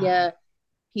wow. media,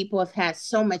 people have had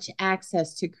so much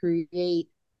access to create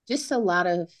just a lot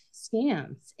of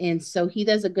scams. And so he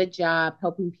does a good job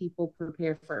helping people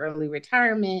prepare for early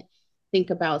retirement, think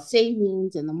about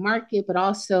savings in the market, but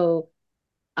also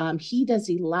he does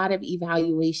a lot of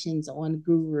evaluations on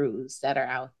gurus that are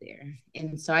out there.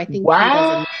 And so I think he does a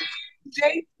Wow, nice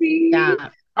JC.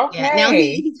 job. Yeah. Now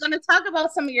Okay. he's going to talk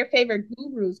about some of your favorite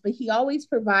gurus, but he always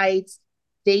provides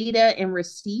data and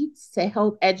receipts to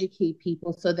help educate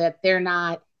people so that they're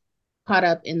not caught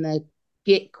up in the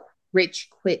get rich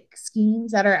quick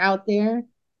schemes that are out there.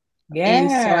 And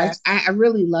so Yeah. I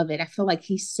really love it. I feel like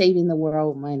he's saving the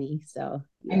world money. So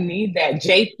I yeah. need that.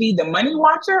 JC, the money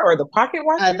watcher or the pocket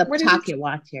watcher? The What is it? pocket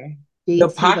watcher. The JT the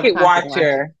pocket pocket watcher.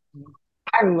 watcher.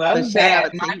 I So love shout that.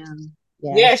 out to him.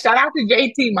 Yeah, Yes. shout out to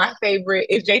JT. My favorite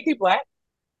is JT Black.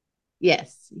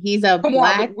 Yes. He's a Come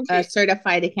on, black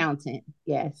certified accountant.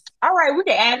 Yes. all right, we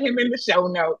can add him in the show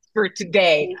notes for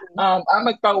today. Mhm. I'm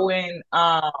gonna throw in.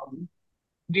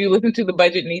 Do you listen to the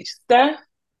budget niche stuff?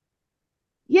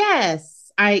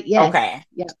 Yes. Yes. Okay.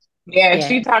 Yep. Yeah,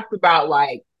 she Yes. talks about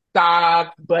like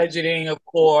stocks, budgeting, of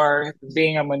course,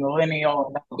 being a millennial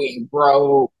and not being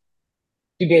broke.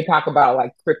 She did talk about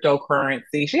like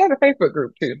cryptocurrency. She has a Facebook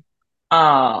group too.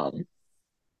 Um,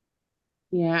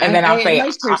 Yeah. and then I'll I say,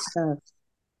 like her stuff.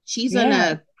 She's on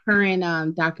yeah. a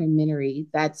current documentary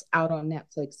that's out on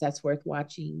Netflix that's worth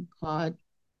watching called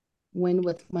Win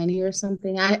with Money or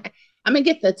something. I'm gonna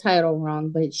get the title wrong,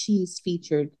 but she's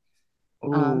featured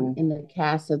Ooh, in the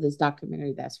cast of this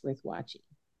documentary that's worth watching.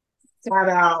 shout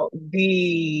out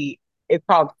it's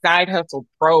called Side Hustle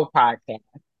Pro podcast.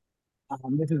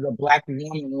 This is a Black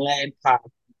woman led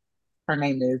podcast. Her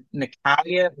name is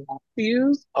Natalia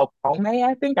Matthews Opome,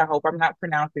 I think. I hope I'm not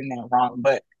pronouncing that wrong,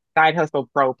 but Side Hustle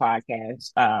Pro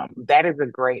podcast. That is a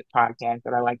great podcast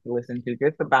that I like to listen to,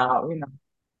 just about,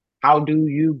 how do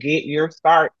you get your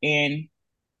start in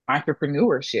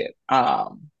entrepreneurship,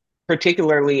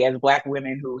 particularly as Black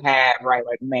women who have, right,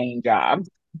 like main jobs.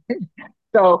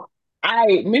 So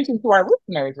I mentioned to our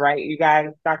listeners, right, you guys,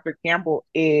 Dr. Campbell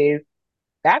is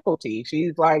faculty.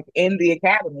 She's like in the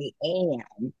academy,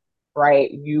 and right,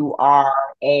 you are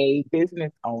a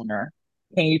business owner.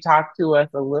 Can you talk to us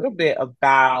a little bit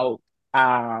about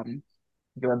um,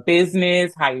 your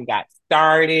business, how you got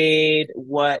started,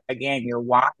 what again your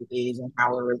why is, and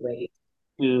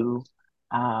to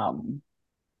um,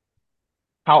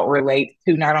 how it relates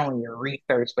to not only your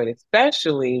research but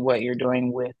especially what you're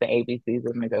doing with the ABCs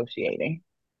of negotiating.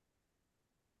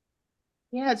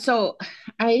 Yeah, so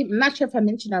I'm not sure if I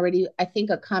mentioned already. I think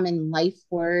a common life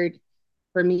word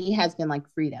for me has been like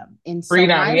freedom. And so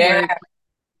Freedom, my yeah. work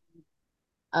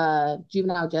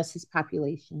juvenile justice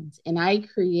populations, and I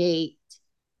create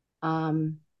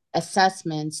um,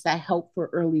 assessments that help for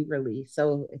early release.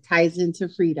 So it ties into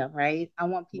freedom, right? I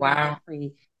want people to Wow. get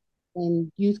free.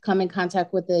 When youth come in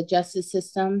contact with the justice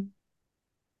system,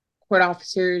 court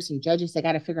officers and judges, they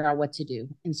got to figure out what to do.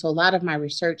 And so a lot of my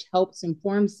research helps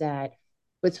informs that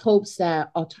with hopes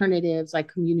that alternatives like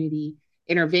community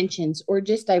interventions or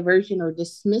just diversion or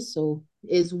dismissal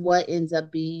is what ends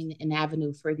up being an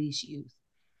avenue for these youth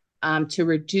to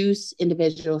reduce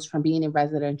individuals from being in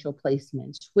residential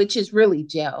placements, which is really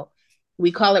jail.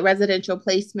 We call it residential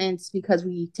placements because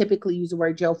we typically use the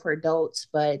word jail for adults,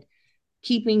 but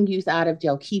keeping youth out of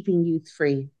jail, keeping youth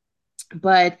free.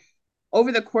 But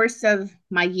over the course of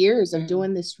my years of Mm.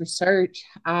 doing this research,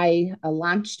 I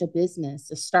launched a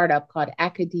business, a startup called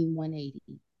Academe 180.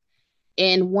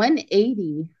 And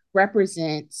 180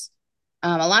 represents,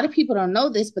 a lot of people don't know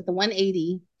this, but the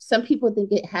 180, some people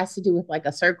think it has to do with like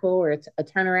a circle or a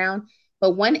turnaround,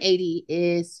 but 180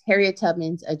 is Harriet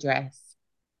Tubman's address.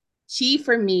 She,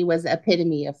 for me, was the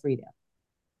epitome of freedom.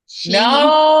 She,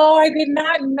 No, I did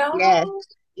not yes, know.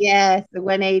 yes, the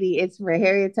 180, it's for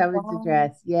Harriet Tubman's Wow.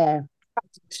 address. Yeah.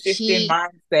 Shift in She,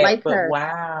 mindset, like but her,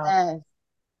 wow.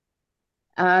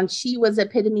 yes, she was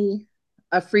epitome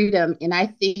of freedom. And I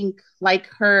think, like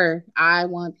her, I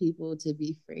want people to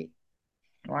be free.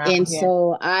 Wow. And Yeah.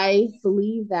 so I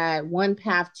believe that one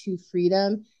path to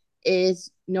freedom is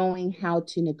knowing how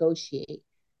to negotiate.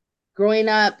 Growing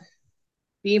up,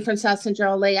 being from South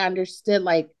Central LA, I understood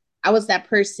like I was that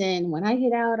person. When I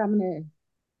get out, I'm gonna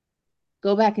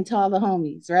go back and tell the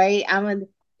homies, right? I'm gonna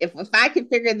if I can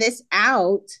figure this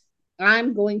out,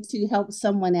 I'm going to help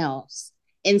someone else.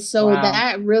 And so Wow.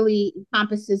 that really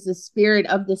encompasses the spirit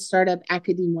of the startup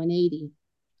Academy 180,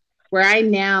 where I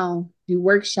now do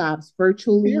workshops You're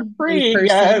virtually, in free. Yes.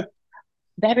 person.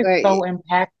 That is But so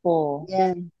impactful.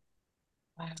 yeah,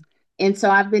 Wow. and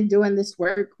so I've been doing this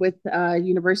work with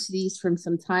universities from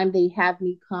some time. They have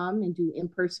me come and do in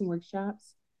person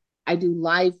workshops. I do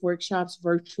live workshops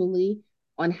virtually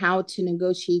on how to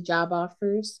negotiate job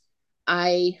offers.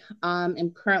 I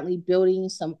am currently building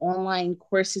some online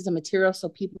courses and materials so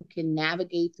people can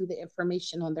navigate through the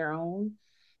information on their own.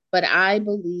 But I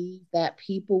believe that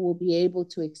people will be able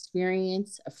to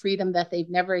experience a freedom that they've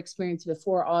never experienced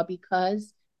before, all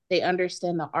because they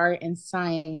understand the art and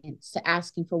science to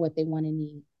asking for what they want and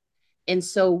need. And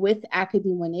so with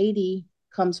Academy 180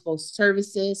 comes both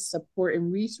services, support,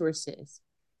 and resources.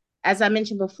 As I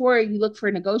mentioned before, you look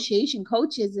for negotiation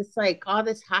coaches. It's like all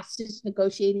this hostage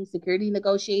negotiating, security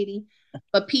negotiating,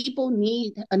 but people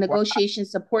need a Wow. negotiation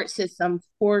support system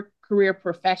for career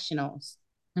professionals.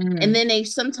 And Mm. then they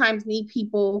sometimes need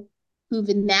people who've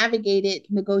navigated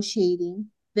negotiating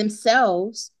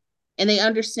themselves and they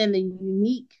understand the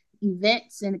unique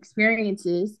events and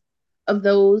experiences of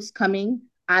those coming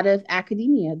out of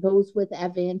academia, those with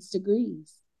advanced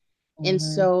degrees. And Mm.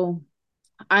 so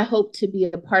I hope to be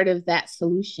a part of that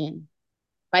solution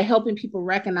by helping people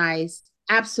recognize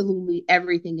absolutely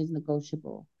everything is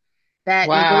negotiable, that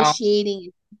Wow. negotiating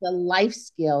is the life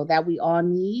skill that we all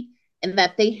need, and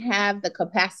that they have the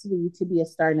capacity to be a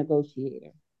star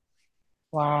negotiator.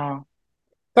 Wow.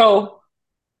 So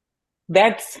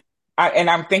that's and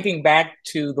I'm thinking back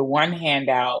to the one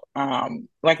handout.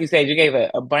 Like you said, you gave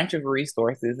a bunch of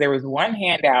resources. There was one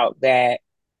handout that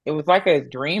it was like a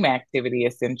dream activity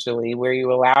essentially, where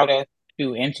you allowed us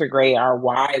to integrate our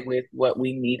why with what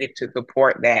we needed to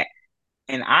support that.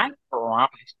 And I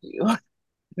promise you,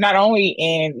 not only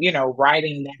in,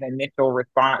 writing that initial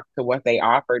response to what they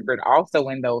offered, but also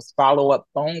in those follow-up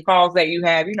phone calls that you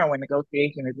have, when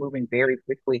negotiation is moving very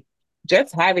quickly,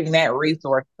 just having that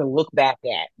resource to look back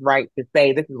at, right? To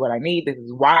say, this is what I need, this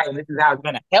is why, and this is how it's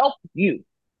going to help you,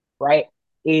 right?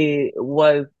 It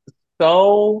was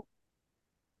so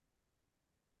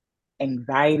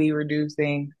anxiety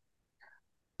reducing,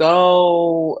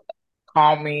 so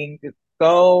calming, just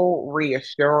so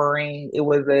reassuring. It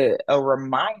was a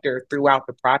reminder throughout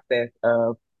the process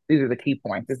of these are the key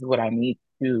points. This is what I need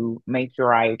to make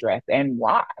sure I address and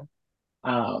why.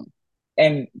 Um,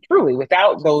 and truly,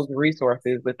 without those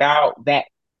resources, without that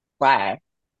class,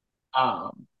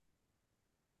 um,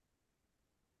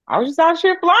 I was just out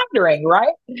here floundering,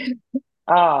 right? Yes,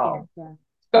 Um, yeah.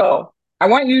 so I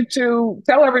want you to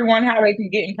tell everyone how they can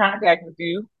get in contact with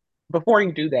you. Before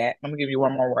you do that, let me give you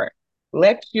one more word.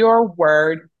 Let your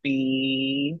word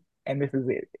be, and this is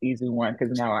an easy one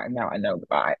because now I know the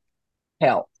vibe.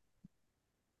 Help.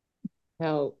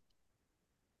 So,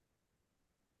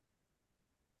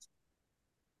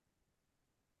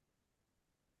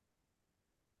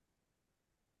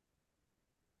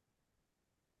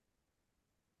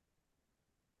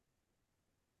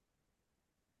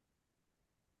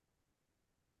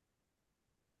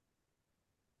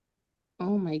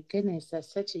 oh my goodness,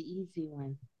 that's such an easy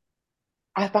one.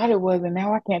 I thought it was, and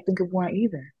now I can't think of one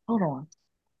either. Hold on.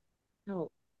 Oh,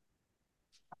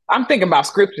 I'm thinking about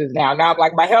scriptures now. Now I'm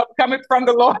like, my help coming from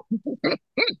the Lord. I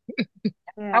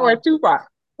yeah. went too far.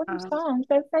 What are Um, songs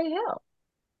that say help?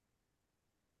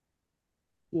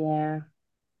 yeah,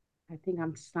 I think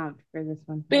I'm stumped for this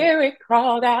one. Help. Spirit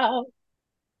crawled out.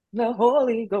 The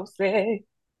Holy Ghost said,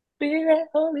 Spirit,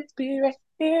 Holy Spirit,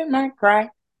 hear my cry.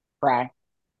 Cry.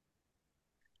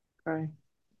 Cry.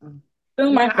 Um,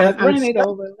 Fill my yeah, cup, I'm run it stuck.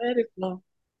 over, let it flow.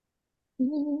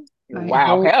 My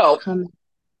Wow, hope help. comes.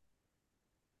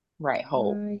 Right,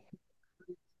 hope. My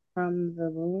from the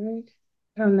Lord.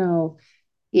 I don't know.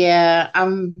 Yeah,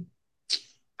 I'm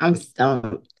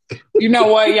stumped. You know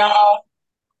what, y'all?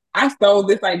 I stole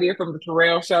this idea from the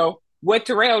Terrell show. What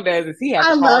Terrell does is he has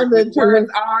I love cards with the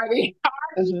words term. already.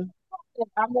 Uh-huh.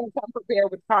 I'm gonna come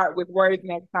prepared with words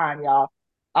next time, y'all.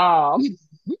 Um,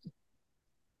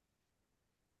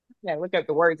 yeah, look at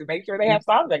the words and make sure they have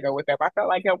songs that go with them. I felt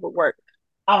like help would work.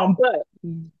 But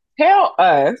tell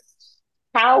us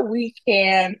how we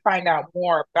can find out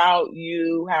more about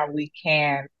you, how we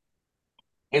can,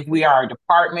 if we are a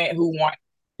department who wants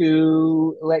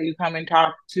to let you come and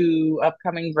talk to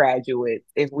upcoming graduates,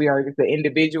 if we are just an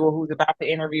individual who's about to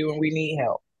interview and we need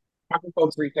help, how can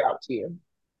folks reach out to you?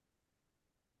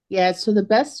 Yeah, so the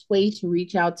best way to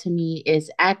reach out to me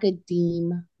is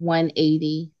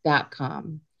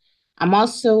academe180.com. I'm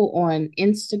also on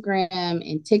Instagram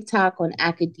and TikTok on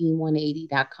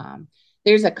academe180.com.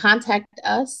 There's a contact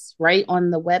us right on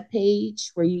the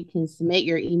webpage where you can submit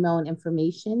your email and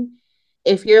information.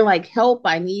 If you're like, help,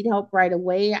 I need help right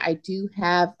away, I do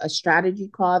have a strategy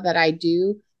call that I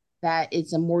do that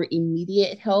is a more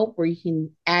immediate help where you can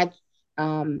add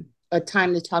a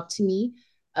time to talk to me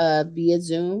via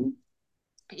Zoom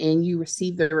and you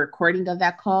receive the recording of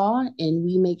that call and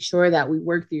we make sure that we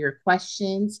work through your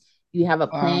questions, you have a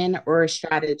Wow. plan or a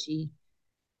strategy.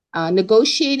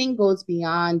 Negotiating goes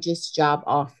beyond just job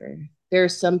offer. There are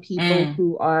some people Mm,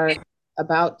 who are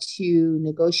about to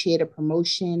negotiate a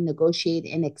promotion, negotiate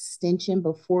an extension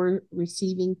before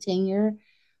receiving tenure.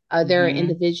 There are hmm.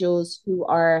 individuals who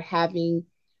are having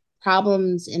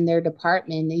problems in their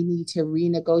department. They need to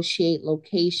renegotiate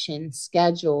location,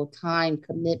 schedule, time,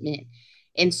 commitment.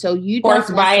 And so you don't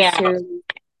Forced buyout. necessarily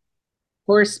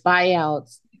force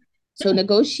buyouts. So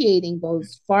negotiating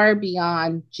goes far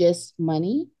beyond just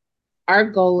money. Our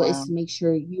goal is Wow. to make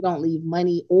sure you don't leave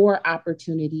money or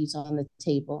opportunities on the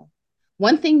table.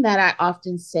 One thing that I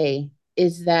often say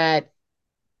is that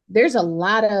there's a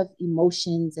lot of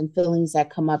emotions and feelings that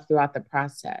come up throughout the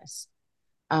process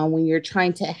when you're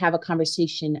trying to have a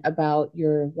conversation about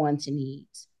your wants and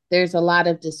needs. There's a lot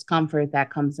of discomfort that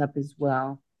comes up as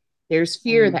well. There's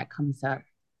fear Mm, that comes up.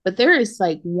 But there is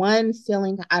like one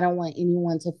feeling I don't want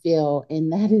anyone to feel,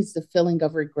 and that is the feeling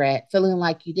of regret, feeling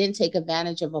like you didn't take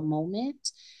advantage of a moment.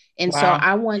 And so wow.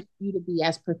 I want you to be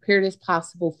as prepared as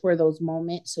possible for those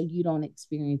moments so you don't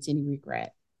experience any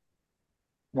regret.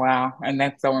 Wow. And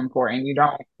that's so important. You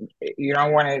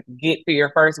don't want to get to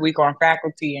your first week on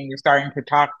faculty and you're starting to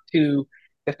talk to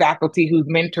the faculty who's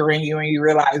mentoring you and you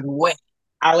realize, wait,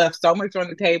 I left so much on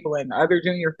the table and other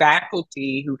junior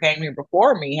faculty who came here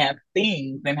before me have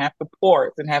things and have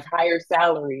supports and have higher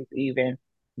salaries even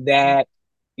that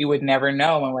you would never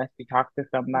know unless you talk to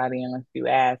somebody, unless you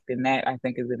ask. And that I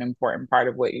think is an important part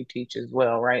of what you teach as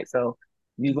well, right? So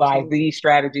utilize Absolutely. these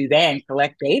strategies and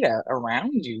collect data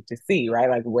around you to see, right?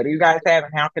 Like, what do you guys have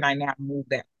and how can I now move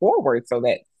that forward so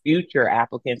that future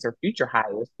applicants or future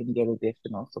hires can get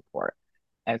additional support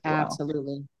as well?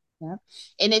 Absolutely. Yeah.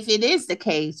 And if it is the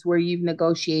case where you've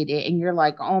negotiated and you're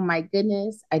like, oh my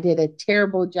goodness, I did a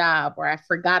terrible job or I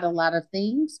forgot a lot of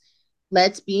things,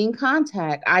 let's be in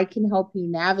contact. I can help you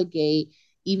navigate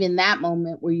even that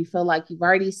moment where you feel like you've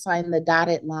already signed the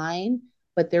dotted line,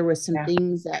 but there were some Yeah.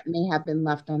 things that may have been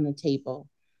left on the table.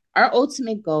 Our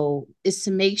ultimate goal is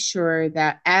to make sure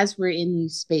that as we're in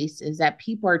these spaces, that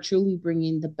people are truly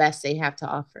bringing the best they have to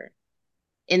offer.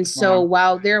 And so Wow.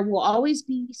 while there will always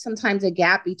be sometimes a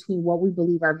gap between what we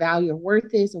believe our value or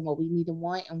worth is and what we need and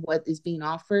want and what is being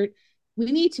offered,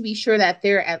 we need to be sure that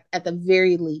they're at the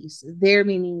very least, they're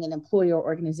meaning an employer or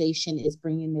organization is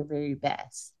bringing their very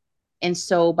best. And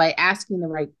so by asking the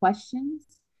right questions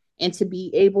and to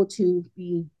be able to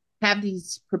be have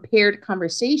these prepared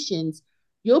conversations,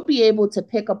 you'll be able to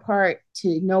pick apart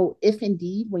to know if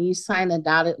indeed when you sign a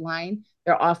dotted line,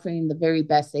 they're offering the very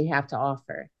best they have to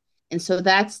offer. And so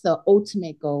that's the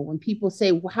ultimate goal. When people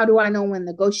say, well, how do I know when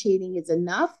negotiating is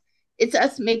enough? It's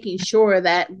us making sure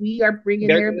that we are bringing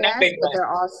There's their best, nothing but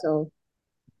they're also,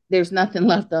 there's nothing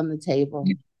left on the table.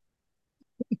 left.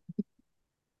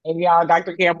 And y'all,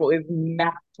 Dr. Campbell is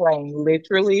not playing.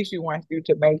 Literally, she wants you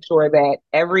to make sure that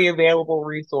every available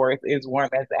resource is one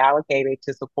that's allocated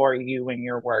to support you in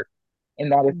your work.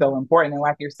 And that is so important. And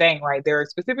like you're saying, right, there are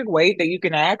specific ways that you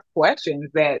can ask questions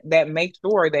that make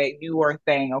sure that you are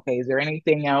saying, okay, is there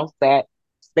anything else that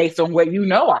based on what you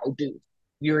know I do,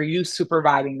 you're used to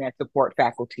providing that support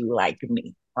faculty like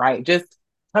me, right? Just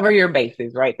cover your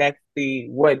bases, right? That's the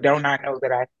what don't I know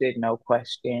that I should know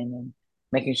question and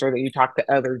making sure that you talk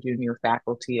to other junior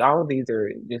faculty. All of these are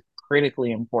just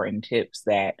critically important tips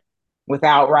that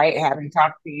without, right, having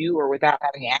talked to you or without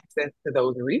having access to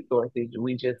those resources,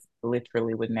 we just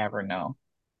literally would never know.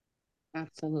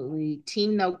 Absolutely.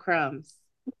 Team No Crumbs.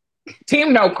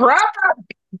 Team No Crime.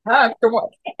 Huh, come on.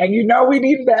 And you know we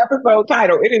needed the episode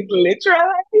title. It is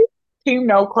literally Team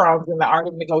No Crumbs in the Art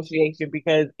of Negotiation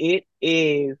because it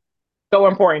is so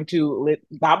important to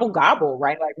gobble gobble,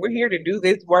 right? Like we're here to do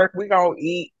this work. We're gonna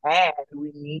eat and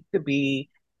we need to be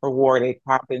rewarded,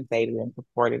 compensated, and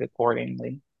supported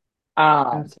accordingly.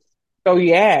 Um, Absolutely. so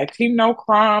yeah, Team No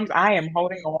Crumbs. I am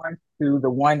holding on to the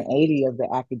 180 of the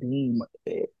academe.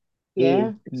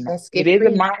 Yeah, let's It get is a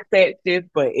free. mindset shift,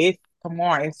 but it's come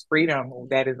on, it's freedom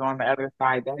that is on the other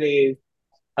side. That is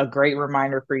a great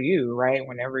reminder for you, right?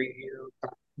 Whenever you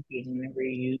start thinking, whenever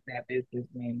you use that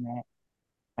businessman, that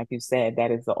like you said,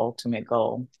 that is the ultimate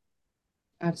goal.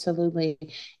 Absolutely.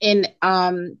 And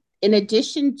in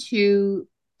addition to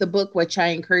the book, which I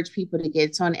encourage people to get,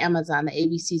 it's on Amazon, The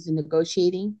ABCs of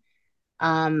Negotiating.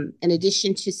 In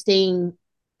addition to staying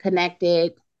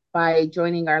connected by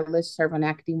joining our listserv on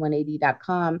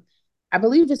academe180.com, I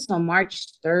believe it's on March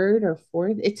 3rd or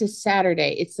 4th. It's a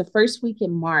Saturday. It's the first week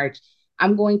in March.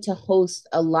 I'm going to host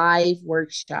a live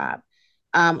workshop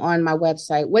on my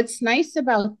website. What's nice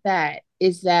about that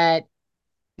is that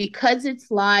because it's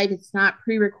live, it's not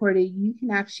pre-recorded, you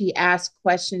can actually ask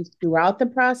questions throughout the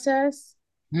process,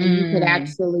 and you could Mm.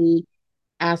 actually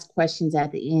ask questions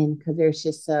at the end because there's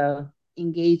just a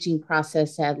engaging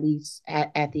process at least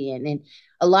at the end. And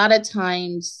a lot of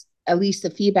times, at least the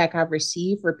feedback I've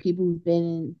received for people who've been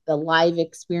in the live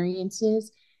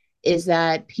experiences is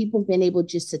that people have been able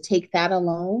just to take that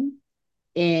alone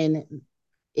and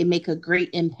it make a great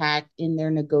impact in their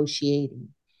negotiating.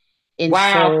 And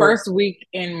Wow, so first week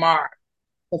in March,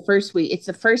 the first week. It's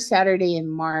the first Saturday in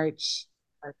March,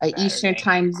 first Eastern Saturday.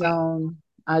 time zone.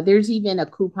 There's even a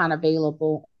coupon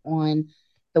available on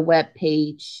the web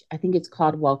page. I think it's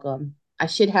called Welcome. I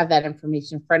should have that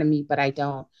information in front of me, but I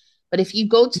don't. But if you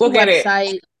go to the We'll get it.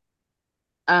 website,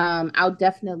 I'll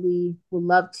definitely would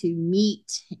love to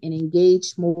meet and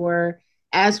engage more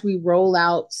as we roll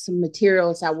out some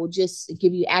materials. I will just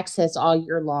give you access all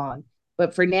year long.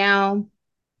 But for now,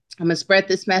 I'm gonna spread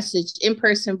this message in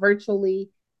person, virtually,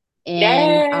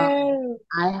 and Yes.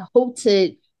 I hope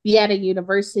to be at a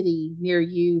university near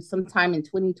you sometime in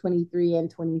 2023 and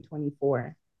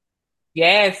 2024.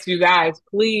 Yes, you guys,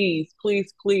 please,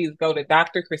 please, please go to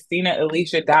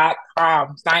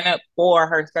drchristina.alicia.com. Sign up for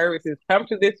her services. Come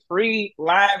to this free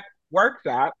live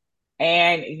workshop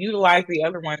and utilize the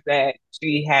other ones that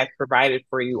she has provided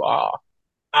for you all.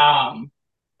 Um,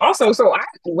 Also, so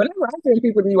whenever I send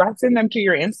people to you, I send them to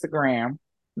your Instagram.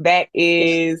 That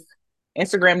Yes. is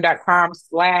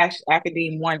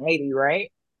Instagram.com/academe180,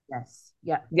 right? Yes.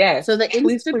 Yeah. Yes. So the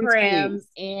Please, please, Instagram please.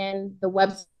 and the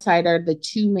website are the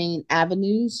two main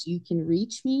avenues you can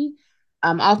reach me.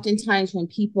 Oftentimes, when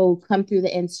people come through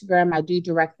the Instagram, I do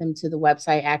direct them to the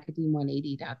website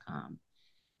academe180.com.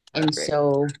 And Perfect.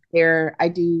 so there I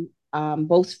do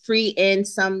both free and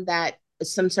some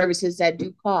services that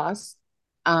do cost.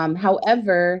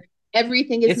 However,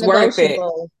 everything is It's worth it.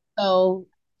 negotiable. So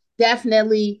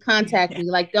definitely contact me.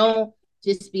 Like, don't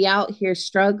just be out here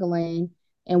struggling,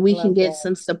 and I we can love get that.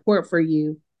 some support for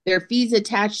you. There are fees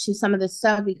attached to some of the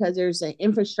stuff because there's an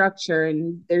infrastructure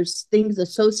and there's things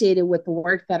associated with the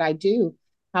work that I do.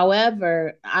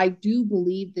 However, I do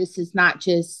believe this is not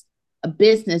just a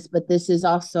business, but this is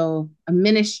also a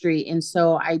ministry. And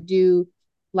so I do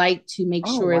like to make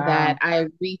Oh, sure that wow. I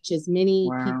reach as many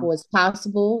Wow. people as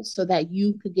possible so that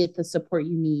you could get the support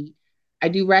you need. I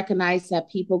do recognize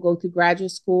that people go through graduate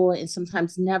school and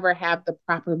sometimes never have the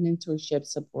proper mentorship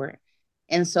support.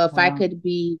 And so if I Wow. could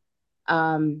be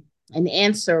an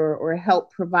answer or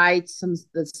help provide some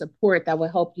the support that will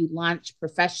help you launch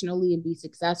professionally and be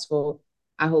successful,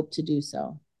 I hope to do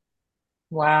so.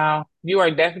 Wow. You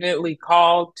are definitely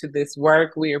called to this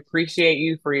work. We appreciate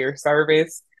you for your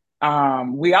service.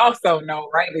 We also know,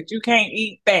 right, that you can't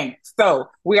eat thanks. So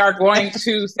we are going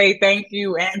to say thank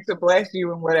you and to bless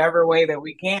you in whatever way that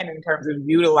we can in terms of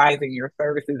utilizing your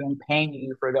services and paying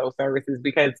you for those services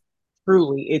because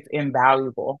truly it's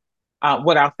invaluable.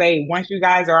 What I'll say, once you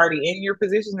guys are already in your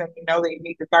positions and you know that you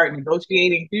need to start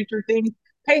negotiating future things,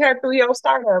 pay her through your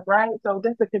startup, right? So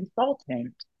that's a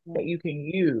consultant that you can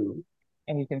use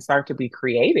and you can start to be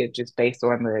creative just based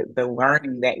on the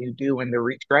learning that you do and the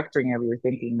restructuring of your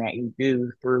thinking that you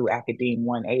do through Academe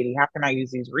 180. How can I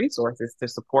use these resources to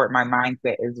support my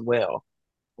mindset as well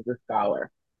as a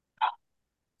scholar?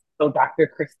 So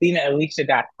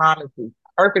drchristina.alicia.com is the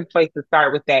perfect place to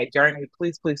start with that journey.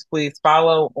 Please, please, please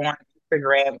follow on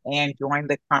Instagram and join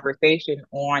the conversation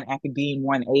on Academe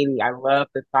 180. I love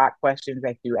the thought questions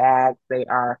that you ask. They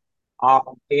are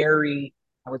all very,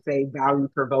 I would say, value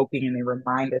provoking, and they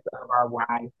remind us of our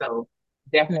why. So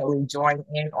definitely join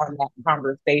in on that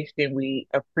conversation. We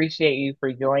appreciate you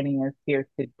for joining us here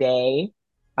today.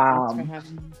 Thanks for Um,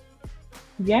 having me.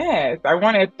 Yes, I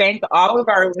want to thank all of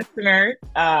our listeners.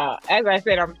 As I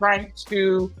said, I'm trying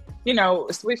to,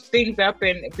 switch things up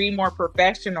and be more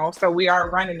professional. So we are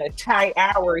running a tight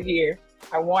hour here.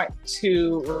 I want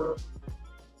to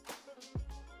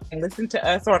listen to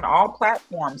us on all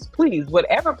platforms. Please,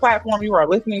 whatever platform you are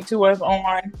listening to us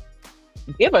on,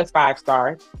 give us 5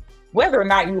 stars. Whether or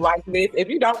not you like this, if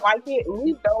you don't like it,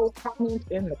 leave those comments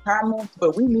in the comments.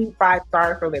 But we need 5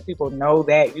 stars so that people know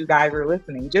that you guys are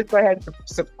listening. Just go ahead and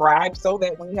subscribe so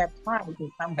that when you have time, you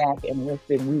can come back and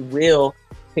listen. We will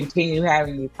continue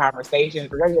having these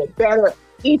conversations. We're going to get better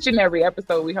each and every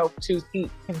episode. We hope to keep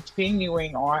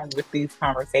continuing on with these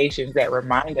conversations that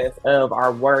remind us of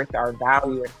our worth, our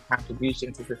value, and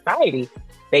contribution to society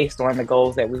based on the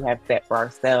goals that we have set for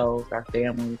ourselves, our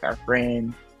families, our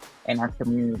friends, and our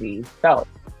communities. So,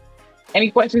 any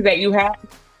questions that you have,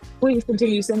 please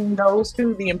continue sending those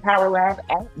to the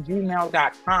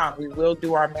empowerlab@gmail.com. We will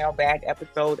do our mailbag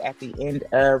episode at the end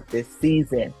of this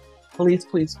season. Please,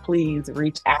 please, please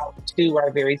reach out to our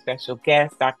very special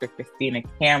guest, Dr. Christina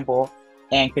Campbell,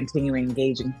 and continue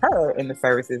engaging her in the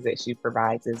services that she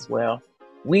provides as well.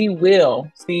 We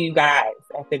will see you guys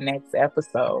at the next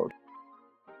episode.